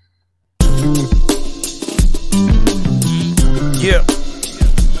go. Yeah.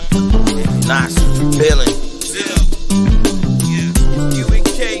 Nice feeling.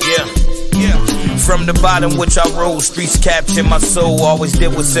 Yeah. From the bottom which I rose, streets captured my soul. Always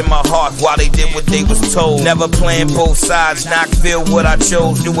did what's in my heart while they did what they was told. Never playing both sides, Knoxville what I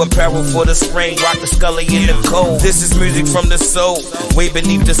chose. New apparel for the spring, rock the Scully in the cold. This is music from the soul, way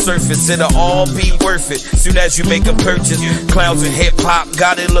beneath the surface. It'll all be worth it, soon as you make a purchase. Clowns and hip hop,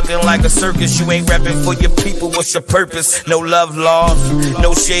 got it looking like a circus. You ain't rapping for your people, what's your purpose? No love lost,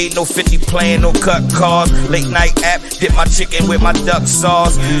 no shade, no 50 playing, no cut cards. Late night app, dip my chicken with my duck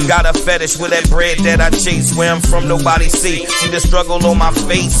sauce. Got a fetish with that bread that I chase. Where I'm from, nobody see the struggle on my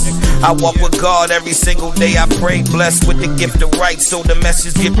face. I walk with God every single day. I pray, blessed with the gift of right, so the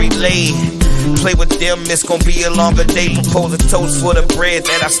message get relayed. Play with them, it's gonna be a longer day. Propose a toast for the bread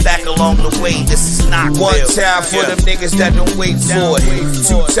that I stack along the way. This is not one time for them niggas that don't wait for it.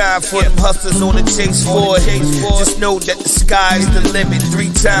 Two times for them hustlers on the chase for it. Just know that the sky's the limit. Three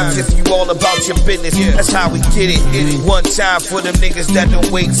times if you all about your business. That's how we get it. One time for them niggas that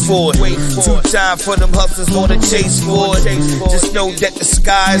don't wait for it. Two times for them hustlers on the chase for it. Just know that the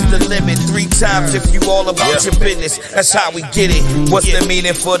sky's the limit. Three times if you all about your business. That's how we get it. What's the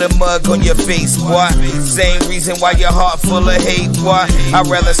meaning for the mug on your face, boy? Same reason why your heart full of hate, boy. I'd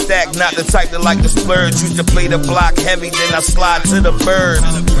rather stack, not the type that like to splurge. Used to play the block heavy, then I slide to the bird.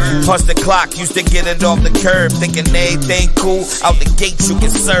 Punch the clock, used to get it off the curb. Thinking everything cool, out the gate you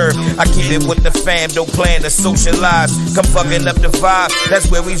can serve. I keep it with the fam, don't plan to socialize. Come fucking up the vibe, that's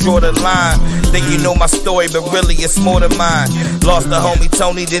where we draw the line. Think you know my story, but really it's more than mine. Lost the homie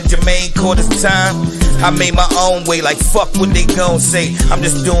Tony, then Jermaine caught his time. I made my own way, like fuck what they gon' say. I'm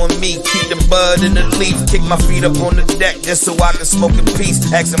just doing me, keep the bud in the leaf. Kick my feet up on the deck just so I can smoke in peace.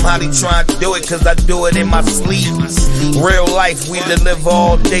 Ask them how they trying to do it, cause I do it in my sleep. Real life, we live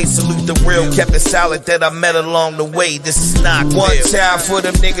all day. Salute the real, kept it solid that I met along the way. This is not one time for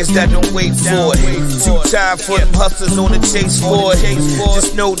them niggas that don't wait for it. Two times for them hustlers on the chase for it.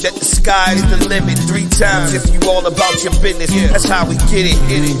 Just know that the sky's the limit. Three times if you all about your business. That's how we get it.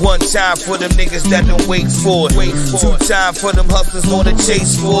 One time for them niggas that don't wait for it. Two times for them hustlers on the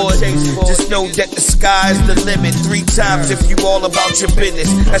chase for it. Just know that the sky's the limit. Three times if you all about your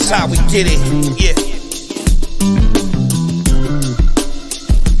business. That's how we get it. Yeah.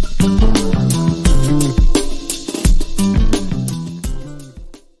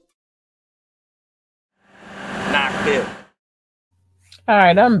 All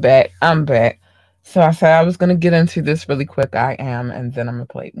right, I'm back. So I said I was going to get into this really quick. I am, and then I'm going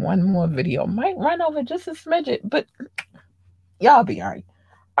to play one more video. Might run over just a smidget, but Y'all be all right.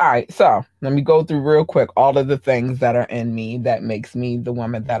 All right, so let me go through real quick all of the things that are in me that makes me the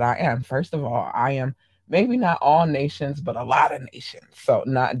woman that I am. First of all, I am maybe not all nations, but a lot of nations. So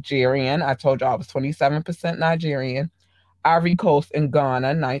Nigerian, I told you I was 27% Nigerian. Ivory Coast and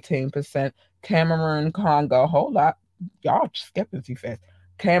Ghana, 19%. Cameroon, Congo, whole lot. Y'all skipping too fast.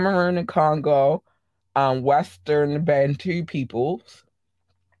 Cameroon and Congo, Western Bantu peoples,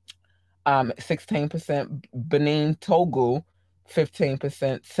 16%. Benin, Togo,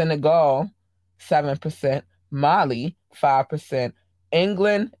 15%. Senegal, 7%. Mali, 5%.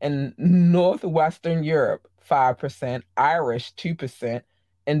 England and Northwestern Europe, 5%. Irish, 2%.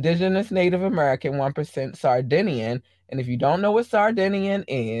 Indigenous Native American, 1%. Sardinian, and if you don't know what Sardinian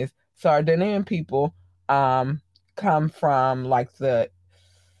is, Sardinian people come from like the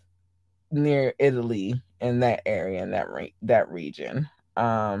near Italy in that area, in that region,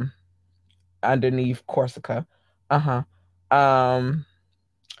 underneath Corsica.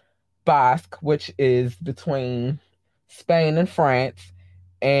 Basque, which is between Spain and France,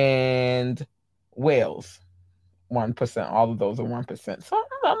 and Wales, 1%. All of those are 1%. So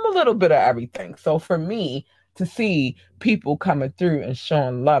I'm a little bit of everything. So for me to see people coming through and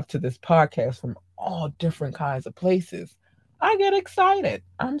showing love to this podcast from all different kinds of places, I get excited.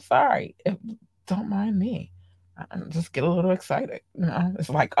 I'm sorry. Don't mind me. I just get a little excited. It's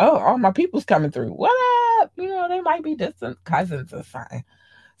like, oh, all my people's coming through. What up? They might be distant cousins or something.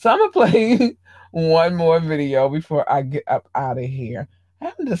 So I'm going to play one more video before I get up out of here. I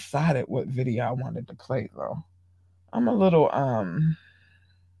haven't decided what video I wanted to play, though. I'm a little on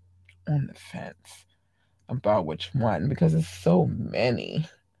the fence about which one because it's so many.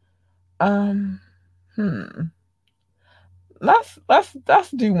 Let's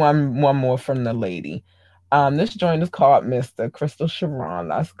do one more from the lady. This joint is called Mr. Crystal Sharon.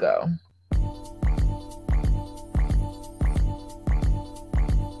 Let's go.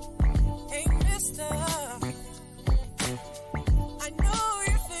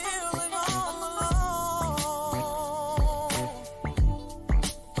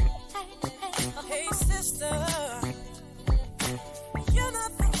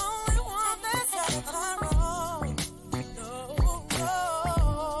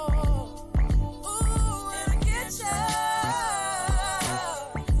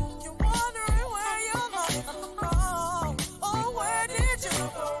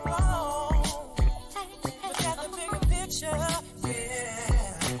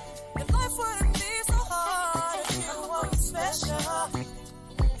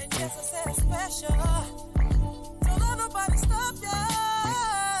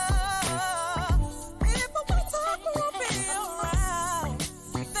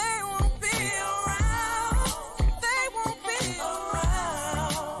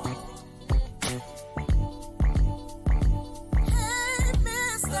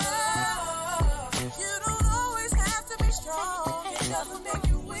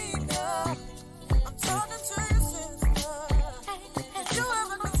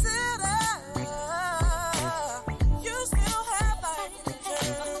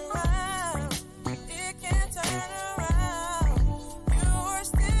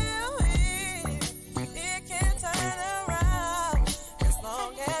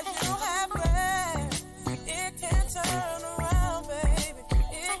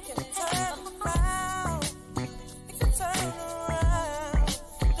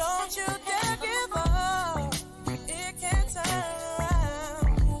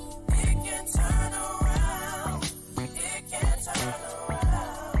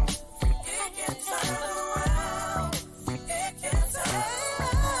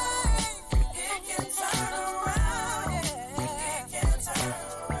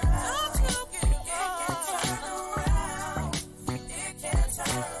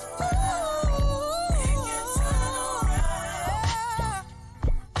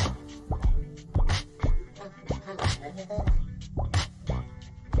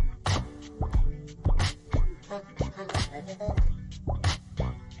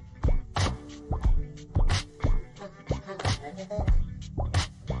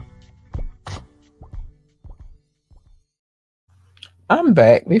 I'm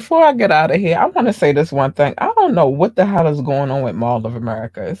back. Before I get out of here, I want to say this one thing. I don't know what the hell is going on with Mall of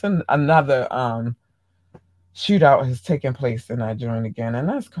America. It's another shootout has taken place in Nigeria again, and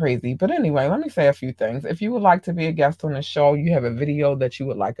that's crazy. But anyway, let me say a few things. If you would like to be a guest on the show, you have a video that you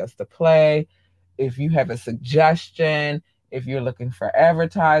would like us to play, if you have a suggestion, if you're looking for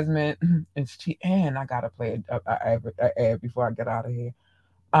advertisement, and I gotta play an ad before I get out of here.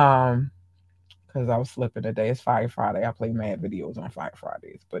 because I was slipping today. It's Fire Friday. I play mad videos on Fire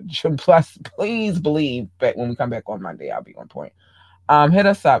Fridays. But plus, please believe that when we come back on Monday, I'll be on point. Hit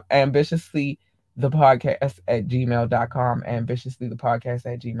us up, ambitiouslythepodcast@gmail.com,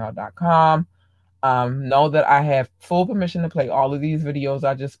 ambitiouslythepodcast@gmail.com. Know that I have full permission to play all of these videos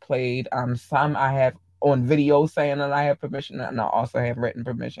I just played. Some I have on video saying that I have permission, and I also have written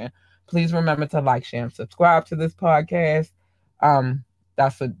permission. Please remember to like, share, and subscribe to this podcast.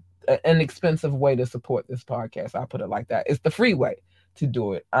 That's an inexpensive way to support this podcast. I'll put it like that. It's the free way to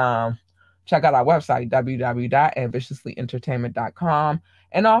do it. Check out our website, www.ambitiouslyentertainment.com.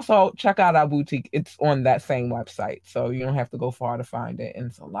 And also check out our boutique. It's on that same website, so you don't have to go far to find it. And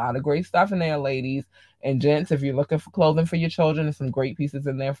it's a lot of great stuff in there, ladies and gents. If you're looking for clothing for your children, there's some great pieces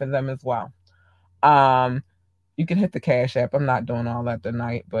in there for them as well. You can hit the Cash App. I'm not doing all that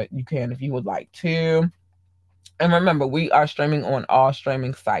tonight, but you can if you would like to. And remember, we are streaming on all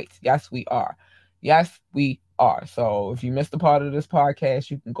streaming sites. Yes, we are. Yes, we are. So if you missed a part of this podcast,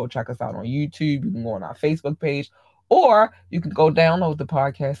 you can go check us out on YouTube. You can go on our Facebook page, or you can go download the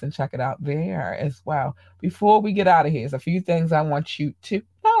podcast and check it out there as well. Before we get out of here, there's a few things I want you to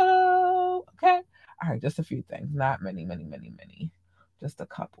know. Okay? All right, just a few things. Not many. Just a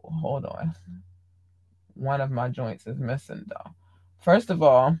couple. Hold on. One of my joints is missing, though. First of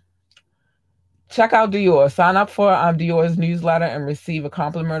all, check out Dior. Sign up for Dior's newsletter and receive a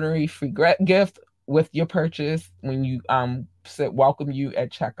complimentary free gift with your purchase when you welcome you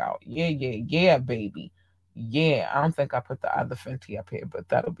at checkout. Yeah, baby. Yeah, I don't think I put the other Fenty up here, but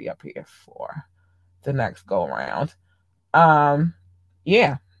that'll be up here for the next go around.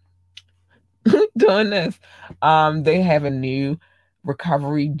 Yeah. Doing this. They have a new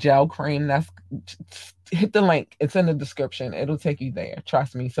recovery gel cream. That's hit the link. It's in the description. It'll take you there.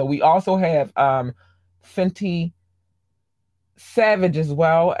 Trust me. So we also have Fenty Savage as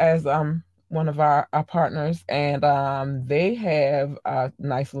well as one of our partners, and they have a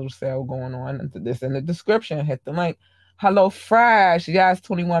nice little sale going on. This in the description. Hit the link. Hello Fresh, yes,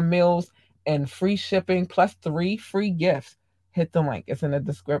 21 meals and free shipping plus 3 free gifts. Hit the link. It's in the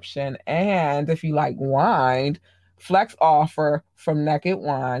description. And if you like wine, flex offer from Naked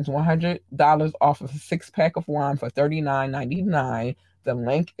Wines, $100 off of a 6-pack of wine for $39.99. The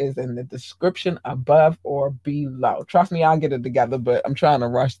link is in the description above or below. Trust me, I'll get it together, but I'm trying to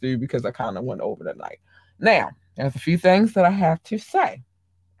rush through because I kind of went over tonight. Now, there's a few things that I have to say.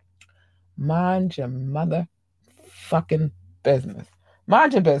 Mind your motherfucking business.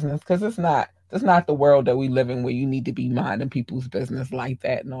 Mind your business, because it's not the world that we live in where you need to be minding people's business like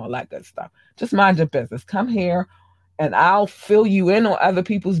that and all that good stuff. Just mind your business. Come here and I'll fill you in on other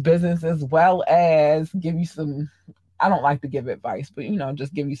people's business as well as give you some, I don't like to give advice, but,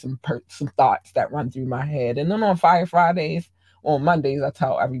 just give you some thoughts that run through my head. And then on Fire Fridays, on Mondays, I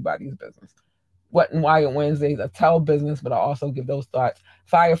tell everybody's business. What and Why on Wednesdays, I tell business, but I also give those thoughts.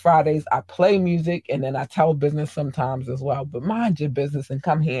 Fire Fridays, I play music, and then I tell business sometimes as well. But mind your business and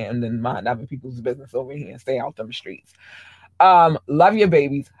come here and then mind other people's business over here and stay out them streets. Love your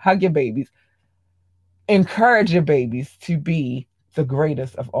babies. Hug your babies. Encourage your babies to be the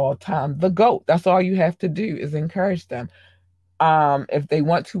greatest of all time. The GOAT. That's all you have to do is encourage them. If they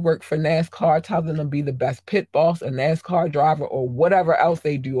want to work for NASCAR, tell them to be the best pit boss, a NASCAR driver, or whatever else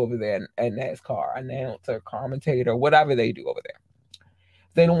they do over there at NASCAR, announcer, commentator, whatever they do over there.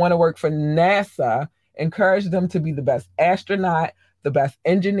 If they don't want to work for NASA, encourage them to be the best astronaut, the best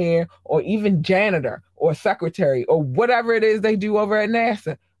engineer, or even janitor or secretary or whatever it is they do over at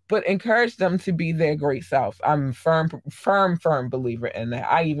NASA. But encourage them to be their great self. I'm a firm believer in that.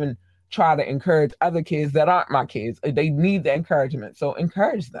 I even try to encourage other kids that aren't my kids. They need the encouragement. So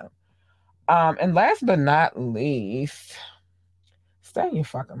encourage them. And last but not least, stay in your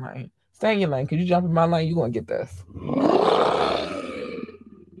fucking lane. Stay in your lane. Because you jump in my lane, you're going to get this.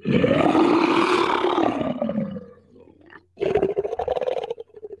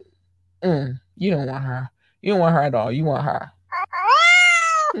 You don't want her. You don't want her at all. You want her.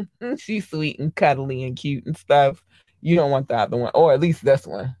 She's sweet and cuddly and cute and stuff. You don't want the other one. Or at least this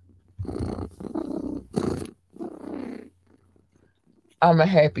one. I'm a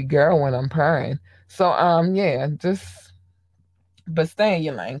happy girl when I'm purring. So, but stay in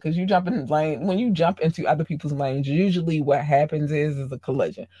your lane, because you jump in the lane. When you jump into other people's lanes, usually what happens is a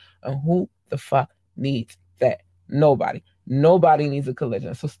collision. And who the fuck needs that? Nobody. Nobody needs a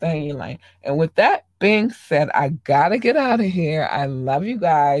collision. So stay in your lane. And with that being said, I gotta get out of here. I love you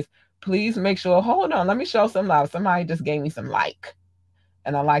guys. Please make sure, hold on, let me show some love. Somebody just gave me some like.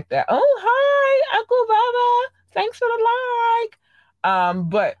 And I like that. Oh, hi, Uncle Baba. Thanks for the like.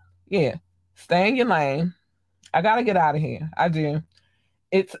 But yeah, stay in your lane. I gotta get out of here. I do.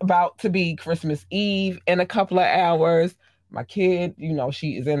 it's about to be Christmas Eve in a couple of hours. My kid, you know,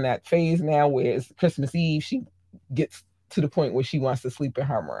 she is in that phase now where it's Christmas Eve. She gets to the point where she wants to sleep in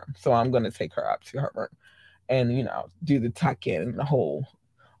her room. So I'm going to take her up to her room and, you know, do the tuck-in and the whole,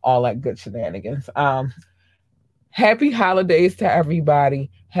 all that good shenanigans. Happy holidays to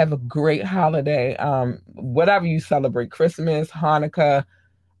everybody. Have a great holiday. Whatever you celebrate, Christmas, Hanukkah,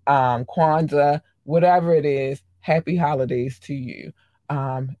 Kwanzaa, whatever it is, happy holidays to you.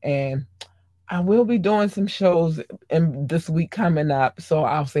 And I will be doing some shows in this week coming up, so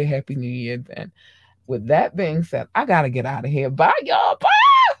I'll say Happy New Year then. With that being said, I gotta get out of here. Bye, y'all. Bye.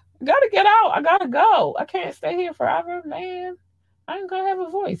 I gotta get out. I gotta go. I can't stay here forever, man. I ain't gonna have a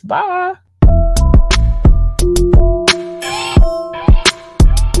voice. Bye.